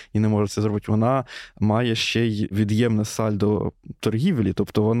боргів і не може це зробити, вона має ще й від'ємне сальдо торгівлі,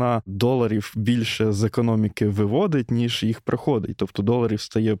 тобто вона доларів більше з економіки виводить, ніж їх приходить. Тобто доларів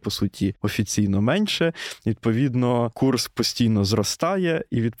стає, по суті, офіційно менше, відповідно, курс постійно зростає,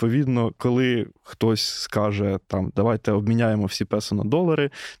 і, відповідно, коли хтось скаже, давайте обміняємо всі песо на долари,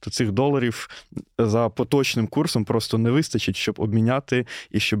 то цих доларів за поточним курсом просто не вистачить, щоб обміняти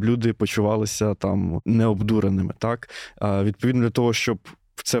і щоб люди почувалися необдуреними. Так? Відповідно, для того, щоб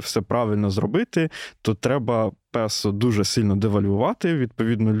це все правильно зробити, то треба песо дуже сильно девальвувати.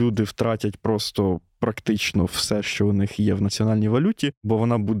 Відповідно, люди втратять просто практично все, що у них є в національній валюті, бо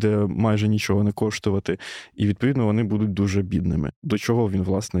вона буде майже нічого не коштувати. І, відповідно, вони будуть дуже бідними. До чого він,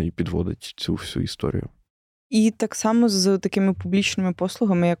 власне, і підводить цю всю історію. І так само з такими публічними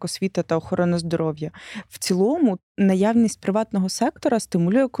послугами, як освіта та охорона здоров'я. В цілому, наявність приватного сектора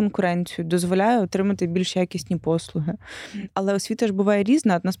стимулює конкуренцію, дозволяє отримати більш якісні послуги. Але освіта ж буває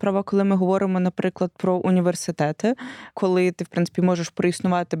різна. Одна справа, коли ми говоримо, наприклад, про університети, коли ти, в принципі, можеш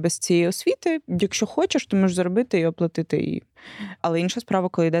проіснувати без цієї освіти, якщо хочеш, то можеш заробити і оплатити її. Але інша справа,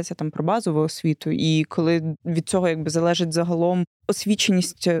 коли йдеться про базову освіту, і коли від цього залежить загалом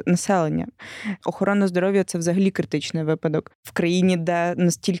освіченість населення. Охорона здоров'я – це взагалі критичний випадок. В країні, де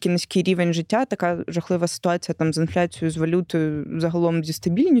настільки низький рівень життя, така жахлива ситуація з інфляцією, з валютою, загалом зі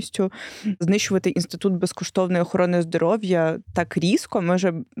стабільністю, знищувати інститут безкоштовної охорони здоров'я так різко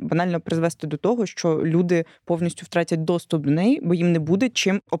може банально призвести до того, що люди повністю втратять доступ до неї, бо їм не буде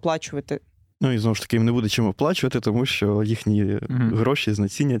чим оплачувати. І знову ж таки, їм не буде чим оплачувати, тому що їхні гроші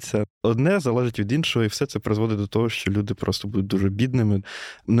знеціняться. Одне залежить від іншого, і все це призводить до того, що люди просто будуть дуже бідними,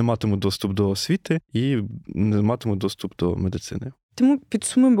 не матимуть доступ до освіти і не матимуть доступ до медицини. Тому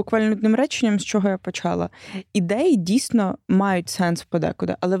підсумуємо буквально одним реченням, з чого я почала. Ідеї дійсно мають сенс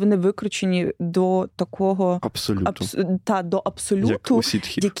подекуди, але вони викручені до такого до абсолюту,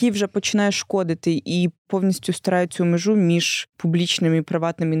 який вже починає шкодити і повністю стирає цю межу між публічними і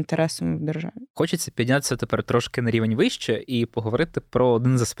приватними інтересами в державі. Хочеться піднятися тепер трошки на рівень вище і поговорити про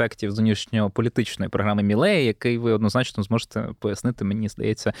один з аспектів зовнішньополітичної програми Мілея, який ви однозначно зможете пояснити, мені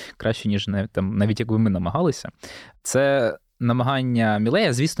здається, краще, ніж навіть якби ми намагалися. Це намагання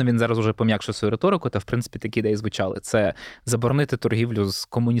Мілея, звісно, він зараз уже пом'якшив свою риторику, та, в принципі, такі ідеї звучали. Це заборонити торгівлю з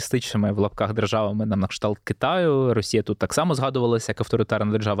комуністичними, в лапках, державами на кшталт Китаю. Росія тут так само згадувалася як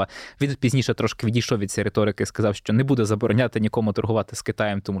авторитарна держава. Він пізніше трошки відійшов від цієї риторики і сказав, що не буде забороняти нікому торгувати з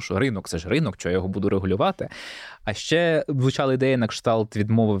Китаєм, тому що ринок – це ж ринок, що я його буду регулювати. А ще звучали ідеї на кшталт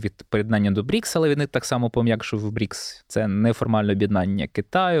відмови від приєднання до БРІКС, але він так само пом'якшив в БРІКС. Це неформальне об'єднання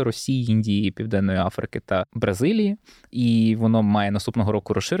Китаю, Росії, Індії, Південної Африки та Бразилії. І і воно має наступного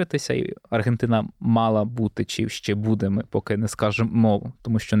року розширитися, і Аргентина мала бути, чи ще буде, ми поки не скажемо,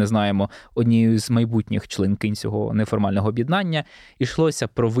 тому що не знаємо, однією з майбутніх членкинь цього неформального об'єднання. Йшлося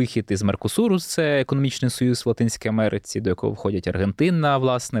про вихід із Меркосуру, це економічний союз в Латинській Америці, до якого входять Аргентина,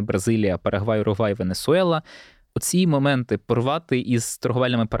 власне, Бразилія, Парагвай, Уругвай, Венесуела. Оці моменти порвати із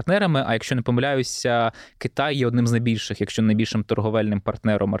торговельними партнерами, а якщо не помиляюся, Китай є одним з найбільших, якщо не найбільшим торговельним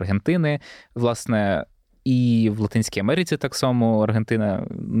партнером Аргентини. Власне, і в Латинській Америці так само Аргентина,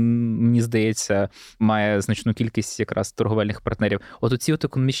 мені здається, має значну кількість якраз торговельних партнерів. От оці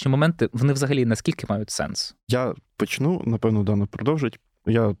економічні моменти, вони взагалі наскільки мають сенс? Я почну, напевно, Дана продовжить.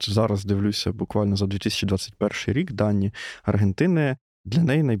 Я от зараз дивлюся буквально за 2021 рік дані Аргентини. Для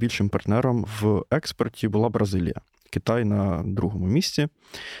неї найбільшим партнером в експорті була Бразилія. Китай на другому місці.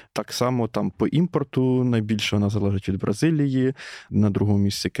 Так само там по імпорту найбільше вона залежить від Бразилії, на другому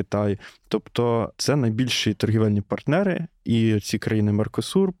місці Китай. Тобто це найбільші торгівельні партнери, і ці країни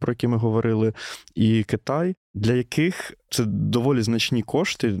Меркосур, про які ми говорили, і Китай, для яких це доволі значні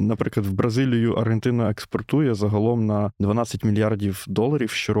кошти. Наприклад, в Бразилію Аргентина експортує загалом на 12 мільярдів доларів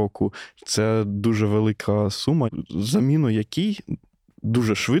щороку. Це дуже велика сума, заміну якій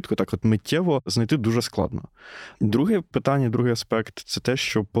дуже швидко, так от миттєво знайти дуже складно. Друге питання, другий аспект – це те,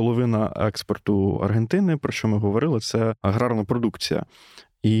 що половина експорту Аргентини, про що ми говорили, це аграрна продукція.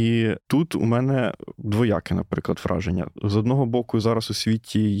 І тут у мене двояке, наприклад, враження. З одного боку, зараз у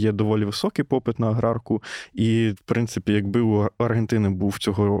світі є доволі високий попит на аграрку, і, в принципі, якби у Аргентини був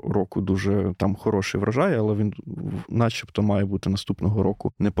цього року дуже там хороший врожай, але він начебто має бути наступного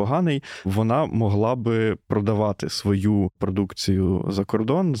року непоганий, вона могла би продавати свою продукцію за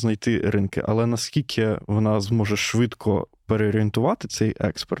кордон, знайти ринки, але наскільки вона зможе швидко переорієнтувати цей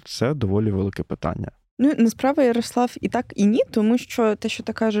експорт, це доволі велике питання. Ну, насправді, Ярослав, і так, і ні, тому що те, що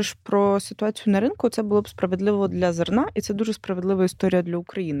ти кажеш про ситуацію на ринку, це було б справедливо для зерна, і це дуже справедлива історія для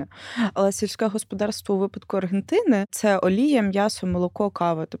України. Але сільське господарство у випадку Аргентини – це олія, м'ясо, молоко,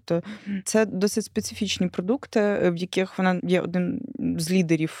 кава. Тобто це досить специфічні продукти, в яких вона є одним з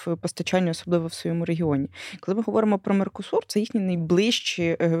лідерів постачання, особливо в своєму регіоні. Коли ми говоримо про Меркосур, це їхні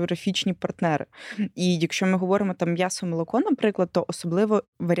найближчі географічні партнери. І якщо ми говоримо там м'ясо, молоко, наприклад, то особливо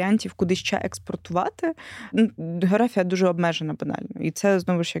варіантів, куди ще експортувати, географія дуже обмежена банально. І це,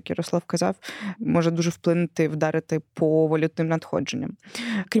 знову ж, як Ярослав казав, може дуже вплинути, вдарити по валютним надходженням.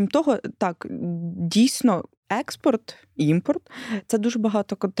 Крім того, так, дійсно, експорт, імпорт – це дуже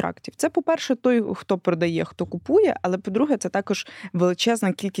багато контрактів. Це, по-перше, той, хто продає, хто купує, але, по-друге, це також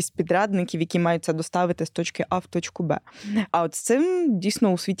величезна кількість підрядників, які мають це доставити з точки А в точку Б. А от з цим, дійсно,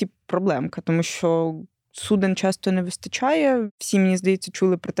 у світі проблемка, тому що суден часто не вистачає. Всі, мені здається,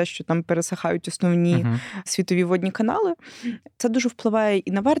 чули про те, що там пересихають основні світові водні канали. Це дуже впливає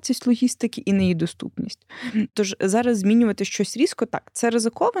і на вартість логістики, і на її доступність. Тож зараз змінювати щось різко, так, це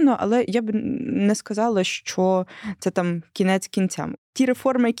ризиковано, але я б не сказала, що це там кінець кінцям. Ті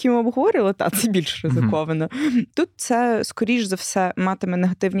реформи, які ми обговорили, це більш ризиковано. Тут це, скоріш за все, матиме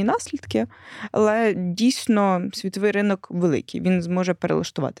негативні наслідки, але дійсно світовий ринок великий, він зможе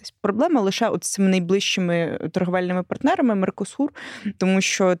перелаштуватись. Проблема лише от з цими найближчими торговельними партнерами Меркосур, тому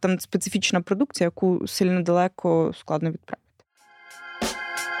що там специфічна продукція, яку сильно далеко складно відправити.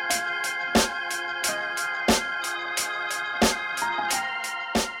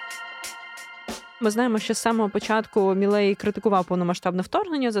 Ми знаємо, що з самого початку Мілей критикував повномасштабне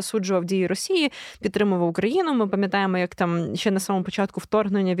вторгнення, засуджував дії Росії, підтримував Україну. Ми пам'ятаємо, як там ще на самому початку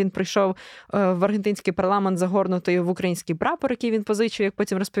вторгнення він прийшов в аргентинський парламент загорнутий в український прапор, який він позичив, як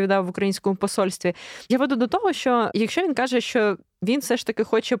потім розповідав в українському посольстві. Я веду до того, що якщо він каже, що він все ж таки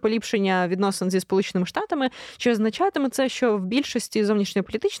хоче поліпшення відносин зі Сполученими Штатами, чи означатиме це, що в більшості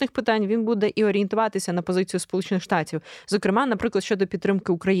зовнішньополітичних питань він буде і орієнтуватися на позицію Сполучених Штатів, зокрема, наприклад, щодо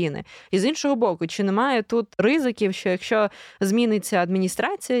підтримки України. І з іншого боку, чи немає тут ризиків, що якщо зміниться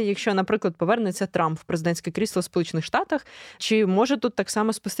адміністрація, якщо, наприклад, повернеться Трамп в президентське крісло в Сполучених Штатах, чи може тут так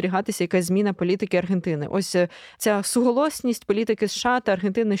само спостерігатися якась зміна політики Аргентини? Ось ця суголосність політики США та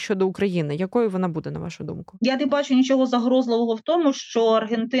Аргентини щодо України, якою вона буде, на вашу думку? Я не бачу нічого загрозливого в тому, що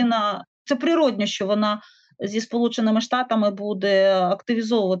Аргентина, це природно, що вона зі Сполученими Штатами буде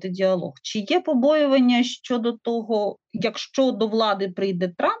активізовувати діалог. Чи є побоювання щодо того, якщо до влади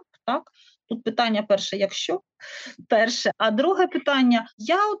прийде Трамп, так? Тут питання перше, якщо? Перше. А друге питання,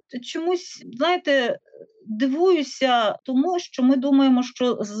 я от чомусь, знаєте, дивуюся тому, що ми думаємо,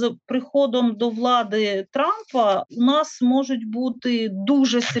 що з приходом до влади Трампа у нас можуть бути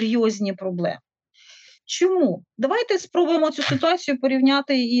дуже серйозні проблеми. Чому? Давайте спробуємо цю ситуацію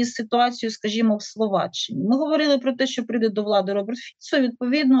порівняти із ситуацією, скажімо, в Словаччині. Ми говорили про те, що прийде до влади Роберт Фіцо,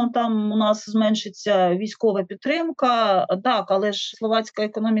 відповідно, там у нас зменшиться військова підтримка, так, але ж словацька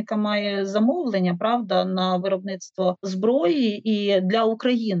економіка має замовлення, правда, на виробництво зброї і для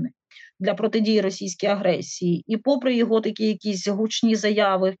України, для протидії російській агресії. І попри його такі якісь гучні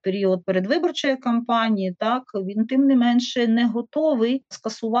заяви в період передвиборчої кампанії, так, він тим не менше не готовий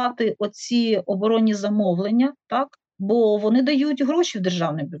скасувати оці оборонні замовлення, так, бо вони дають гроші в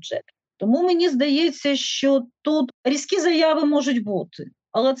державний бюджет. Тому мені здається, що тут різкі заяви можуть бути,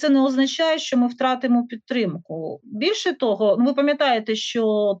 але це не означає, що ми втратимо підтримку. Більше того, ви пам'ятаєте,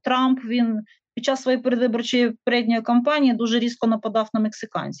 що Трамп, він під час своєї передвиборчої передньої кампанії дуже різко нападав на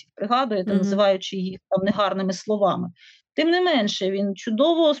мексиканців, пригадуєте, називаючи їх там негарними словами. Тим не менше, він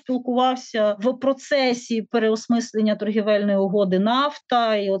чудово спілкувався в процесі переосмислення торгівельної угоди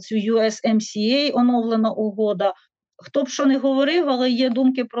нафта і оцю USMCA оновлена угода. Хто б що не говорив, але є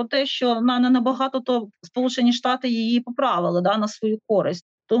думки про те, що не набагато то Сполучені Штати її поправили на свою користь.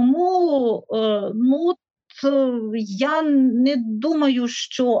 Тому, я не думаю,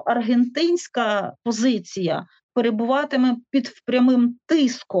 що аргентинська позиція перебуватиме під прямим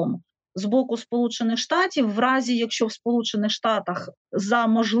тиском з боку Сполучених Штатів, в разі, якщо в Сполучених Штатах за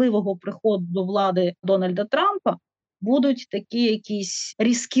можливого приходу до влади Дональда Трампа будуть такі якісь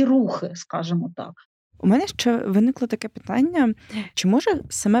різкі рухи, скажімо так. У мене ще виникло таке питання, чи може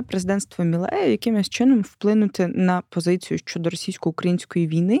саме президентство Мілея якимось чином вплинути на позицію щодо російсько-української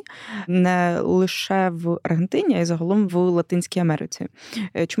війни не лише в Аргентині, а й загалом в Латинській Америці?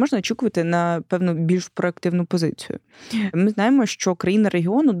 Чи можна очікувати на певну більш проактивну позицію? Ми знаємо, що країни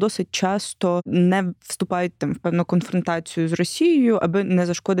регіону досить часто не вступають в певну конфронтацію з Росією, аби не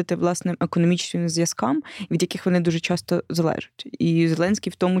зашкодити власним економічним зв'язкам, від яких вони дуже часто залежать. І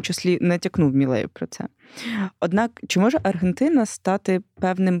Зеленський в тому числі натякнув Мілею про це. Однак, чи може Аргентина стати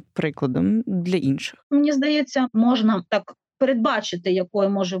певним прикладом для інших? Мені здається, можна так передбачити, якою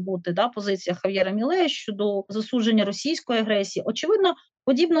може бути позиція Хав'єра Мілея щодо засудження російської агресії. Очевидно,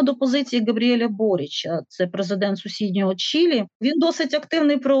 подібно до позиції Габріеля Боріча, це президент сусіднього Чилі. Він досить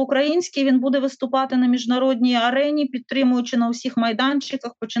активний проукраїнський, він буде виступати на міжнародній арені, підтримуючи на усіх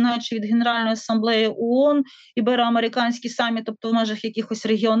майданчиках, починаючи від Генеральної асамблеї ООН, ібероамериканський саміт, тобто в межах якихось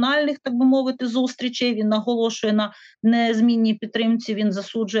регіональних, так би мовити, зустрічей. Він наголошує на незмінній підтримці, він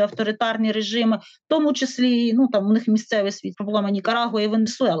засуджує авторитарні режими, в тому числі, там у них місцевий світ, проблема Нікарагуа і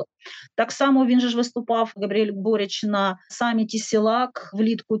Венесуели. Так само він же ж виступав, Габріель Боріч, на саміті СІЛАК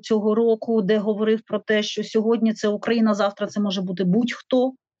влітку цього року, де говорив про те, що сьогодні це Україна, завтра це може бути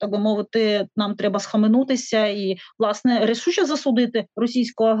будь-хто. Так би мовити, нам треба схаменутися і, власне, рішуче засудити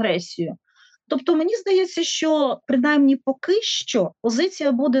російську агресію. Тобто, мені здається, що, принаймні, поки що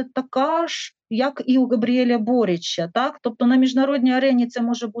позиція буде така ж, як і у Габріеля Боріча. Так? Тобто, на міжнародній арені це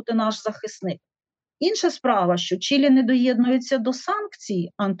може бути наш захисник. Інша справа, що Чилі не доєднується до санкцій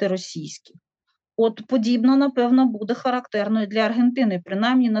антиросійських. От подібно, напевно, буде характерною для Аргентини,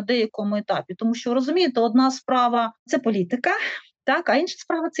 принаймні на деякому етапі. Тому що, розумієте, одна справа – це політика, так, а інша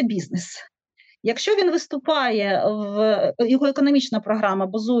справа – це бізнес. Якщо він виступає, його економічна програма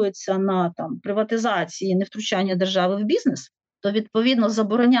базується на приватизації, невтручання держави в бізнес, то, відповідно,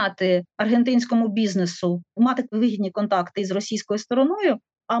 забороняти аргентинському бізнесу мати вигідні контакти із російською стороною,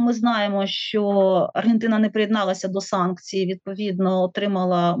 а ми знаємо, що Аргентина не приєдналася до санкцій, відповідно,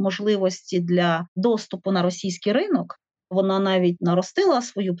 отримала можливості для доступу на російський ринок, вона навіть наростила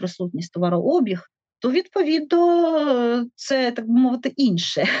свою присутність, товарообіг, то, відповідно, це, так би мовити,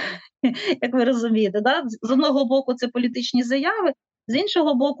 інше, як ви розумієте. Да? З одного боку, це політичні заяви, з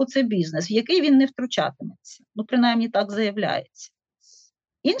іншого боку, це бізнес, в який він не втручатиметься. Принаймні, так заявляється.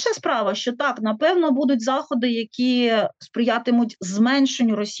 Інша справа, що так, напевно, будуть заходи, які сприятимуть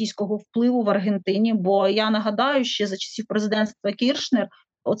зменшенню російського впливу в Аргентині, бо я нагадаю, ще за часів президентства Кіршнер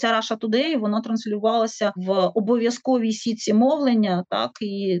оця Russia Today, вона транслювалася в обов'язковій сітці мовлення, так,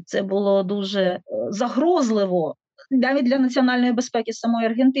 і це було дуже загрозливо навіть для національної безпеки самої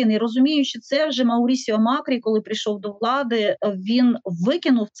Аргентини. І розуміючи це, вже Маурісіо Макрі, коли прийшов до влади, він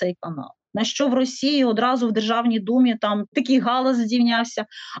викинув цей канал. На що в Росії одразу в Державній думі там такий галас здійнявся,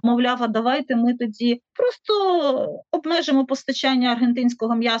 мовляв, а давайте ми тоді просто обмежимо постачання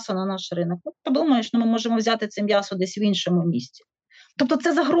аргентинського м'яса на наш ринок. Подумаєш, ми можемо взяти це м'ясо десь в іншому місці. Тобто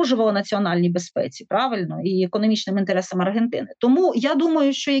це загрожувало національній безпеці, правильно, і економічним інтересам Аргентини. Тому я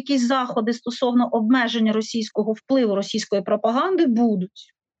думаю, що якісь заходи стосовно обмеження російського впливу, російської пропаганди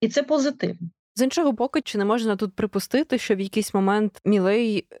будуть. І це позитивно. З іншого боку, чи не можна тут припустити, що в якийсь момент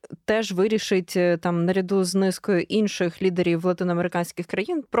Мілей теж вирішить там наряду з низкою інших лідерів латиноамериканських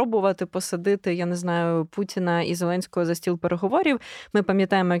країн пробувати посадити, я не знаю, Путіна і Зеленського за стіл переговорів? Ми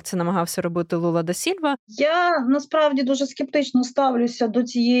пам'ятаємо, як це намагався робити Лула да Сільва. Я насправді дуже скептично ставлюся до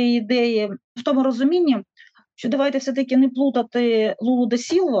цієї ідеї в тому розумінні, що давайте все-таки не плутати Лулу да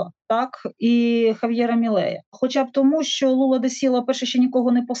Сільва, так, і Хав'єра Мілея. Хоча б тому, що Лула да Сільва, перше, ще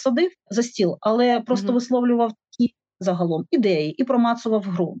нікого не посадив за стіл, але просто висловлював такі загалом ідеї і промацував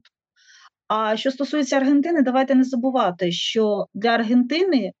ґрунт. А що стосується Аргентини, давайте не забувати, що для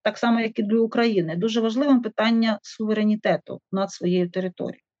Аргентини, так само як і для України, дуже важливим питання суверенітету над своєю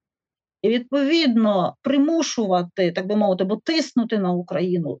територією. І, відповідно, примушувати, так би мовити, бо тиснути на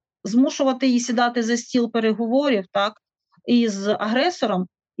Україну, змушувати її сідати за стіл переговорів, так, із агресором,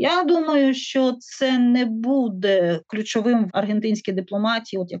 я думаю, що це не буде ключовим в аргентинській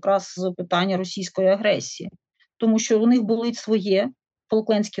дипломатії, от якраз питання російської агресії. Тому що у них болить своє,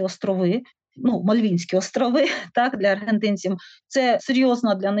 Фолклендські острови, Мальвінські острови, так, для аргентинців. Це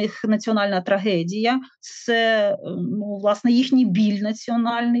серйозна для них національна трагедія, це, власне, їхній біль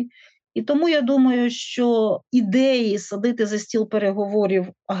національний. І тому я думаю, що ідеї садити за стіл переговорів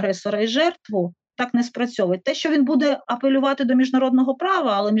агресора і жертву так не спрацьовують. Те, що він буде апелювати до міжнародного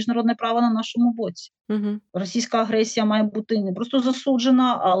права, але міжнародне право на нашому боці. Російська агресія має бути не просто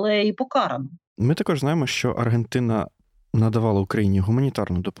засуджена, але і покарана. Ми також знаємо, що Аргентина надавала Україні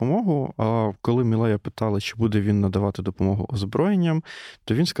гуманітарну допомогу, а коли Мілея питали, чи буде він надавати допомогу озброєнням,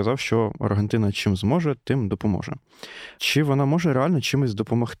 то він сказав, що Аргентина чим зможе, тим допоможе. Чи вона може реально чимось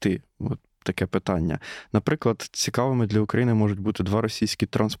допомогти? От таке питання. Наприклад, цікавими для України можуть бути 2 російські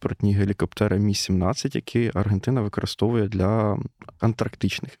транспортні гелікоптери Мі-17, які Аргентина використовує для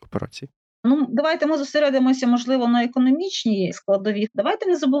антарктичних операцій. Давайте ми зосередимося, можливо, на економічній складові. Давайте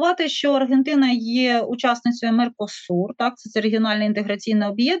не забувати, що Аргентина є учасницею Меркосур, так, це регіональне інтеграційне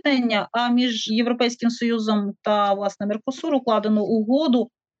об'єднання, а між Європейським Союзом та, власне, Меркосур укладено угоду,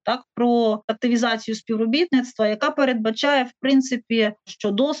 так, про активізацію співробітництва, яка передбачає, в принципі,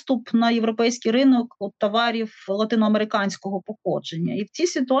 що доступ на європейський ринок товарів латиноамериканського походження. І в цій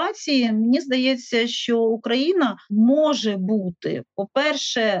ситуації, мені здається, що Україна може бути,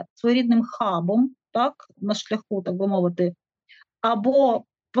 по-перше, своєрідним хабом, так, на шляху, так би мовити, або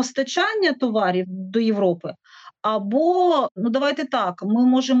постачання товарів до Європи, або, давайте так, ми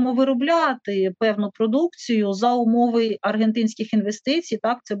можемо виробляти певну продукцію за умови аргентинських інвестицій,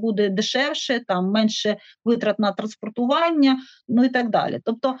 так, це буде дешевше, там менше витрат на транспортування, і так далі.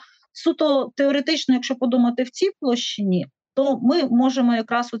 Тобто, суто теоретично, якщо подумати в цій площині, то ми можемо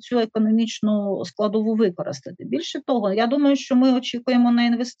якраз оцю економічну складову використати. Більше того, я думаю, що ми очікуємо на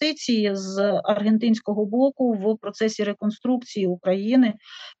інвестиції з аргентинського боку в процесі реконструкції України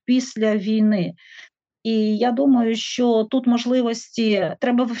після війни. І я думаю, що тут можливості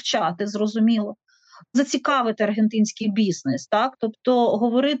треба вивчати, зрозуміло, зацікавити аргентинський бізнес, так? Тобто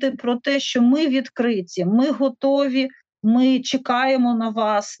говорити про те, що ми відкриті, ми готові, ми чекаємо на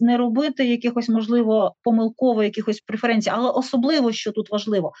вас, не робити якихось, можливо, помилково якихось преференцій, але особливо, що тут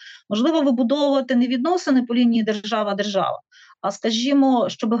важливо, можливо, вибудовувати не відносини по лінії держава-держава, а, скажімо,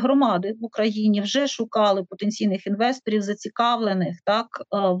 щоб громади в Україні вже шукали потенційних інвесторів, зацікавлених, так,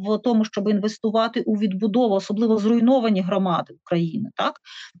 в тому, щоб інвестувати у відбудову, особливо зруйновані громади України. Так?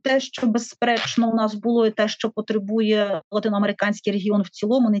 Те, що, безперечно, у нас було, і те, що потребує латиноамериканський регіон в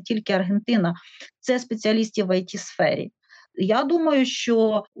цілому, не тільки Аргентина, це спеціалістів в IT-сфері. Я думаю,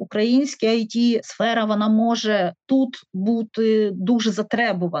 що українська IT-сфера, вона може тут бути дуже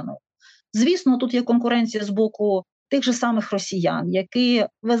затребуваною. Звісно, тут є конкуренція з боку тих же самих росіян, які,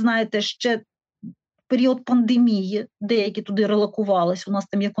 ви знаєте, ще в період пандемії деякі туди релокувались, у нас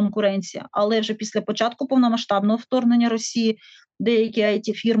там є конкуренція, але вже після початку повномасштабного вторгнення Росії деякі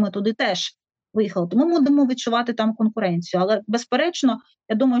IT-фірми туди теж виїхали. Тому ми будемо відчувати там конкуренцію. Але, безперечно,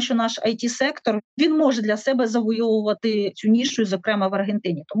 я думаю, що наш IT-сектор, він може для себе завойовувати цю нішу, зокрема в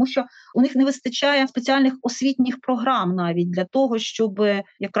Аргентині. Тому що у них не вистачає спеціальних освітніх програм навіть для того, щоб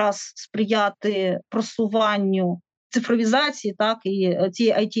якраз сприяти просуванню цифровізації, так, і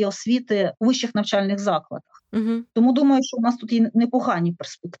цієї IT-освіти у вищих навчальних закладах. Тому думаю, що у нас тут є непогані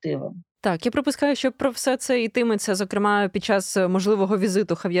перспективи. Так, я припускаю, що про все це йтиметься, зокрема, під час можливого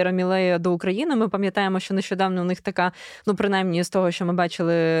візиту Хав'єра Мілея до України. Ми пам'ятаємо, що нещодавно у них така, принаймні з того, що ми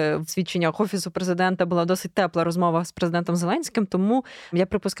бачили в свідченнях Офісу президента, була досить тепла розмова з президентом Зеленським, тому я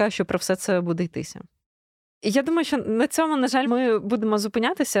припускаю, що про все це буде йтися. Я думаю, що на цьому, на жаль, ми будемо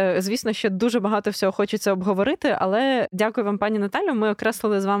зупинятися. Звісно, що дуже багато всього хочеться обговорити, але дякую вам, пані Наталю. Ми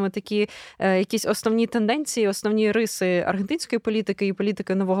окреслили з вами такі якісь основні тенденції, основні риси аргентинської політики і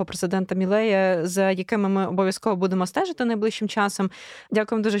політики нового президента Мілея, за якими ми обов'язково будемо стежити найближчим часом.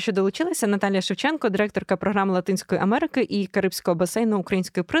 Дякую дуже, що долучилися. Наталія Шевченко, директорка програми Латинської Америки і Карибського басейну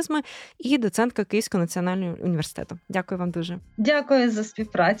Української призми і доцентка Київського національного університету. Дякую вам дуже. Дякую за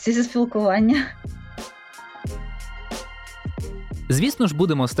співпрацю, за спілкування. Звісно ж,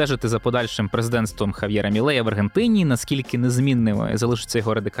 будемо стежити за подальшим президентством Хав'єра Мілея в Аргентині, наскільки незмінними залишаться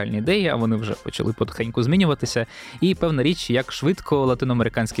його радикальні ідеї, а вони вже почали потихеньку змінюватися. І певна річ, як швидко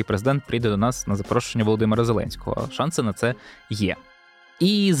латиноамериканський президент прийде до нас на запрошення Володимира Зеленського. Шанси на це є.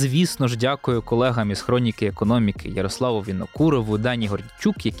 І, звісно ж, дякую колегам із «Хроніки економіки» Ярославу Вінокурову, Дані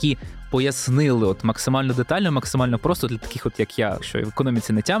Гордійчук, які пояснили максимально детально, максимально просто для таких як я, що в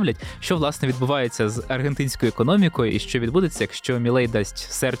економіці не тямлять, що, власне, відбувається з аргентинською економікою і що відбудеться, якщо Мілей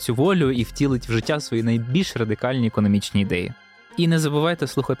дасть серцю волю і втілить в життя свої найбільш радикальні економічні ідеї. І не забувайте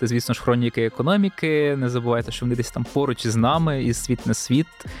слухати, звісно ж, «Хроніки економіки», не забувайте, що вони десь там поруч із нами, із «Світ на світ».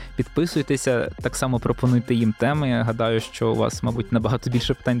 Підписуйтеся, так само пропонуйте їм теми. Я гадаю, що у вас, мабуть, набагато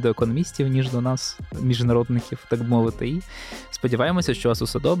більше питань до економістів, ніж до нас, міжнародників, так мовити. І сподіваємося, що у вас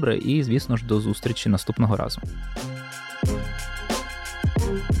усе добре, і, звісно ж, до зустрічі наступного разу.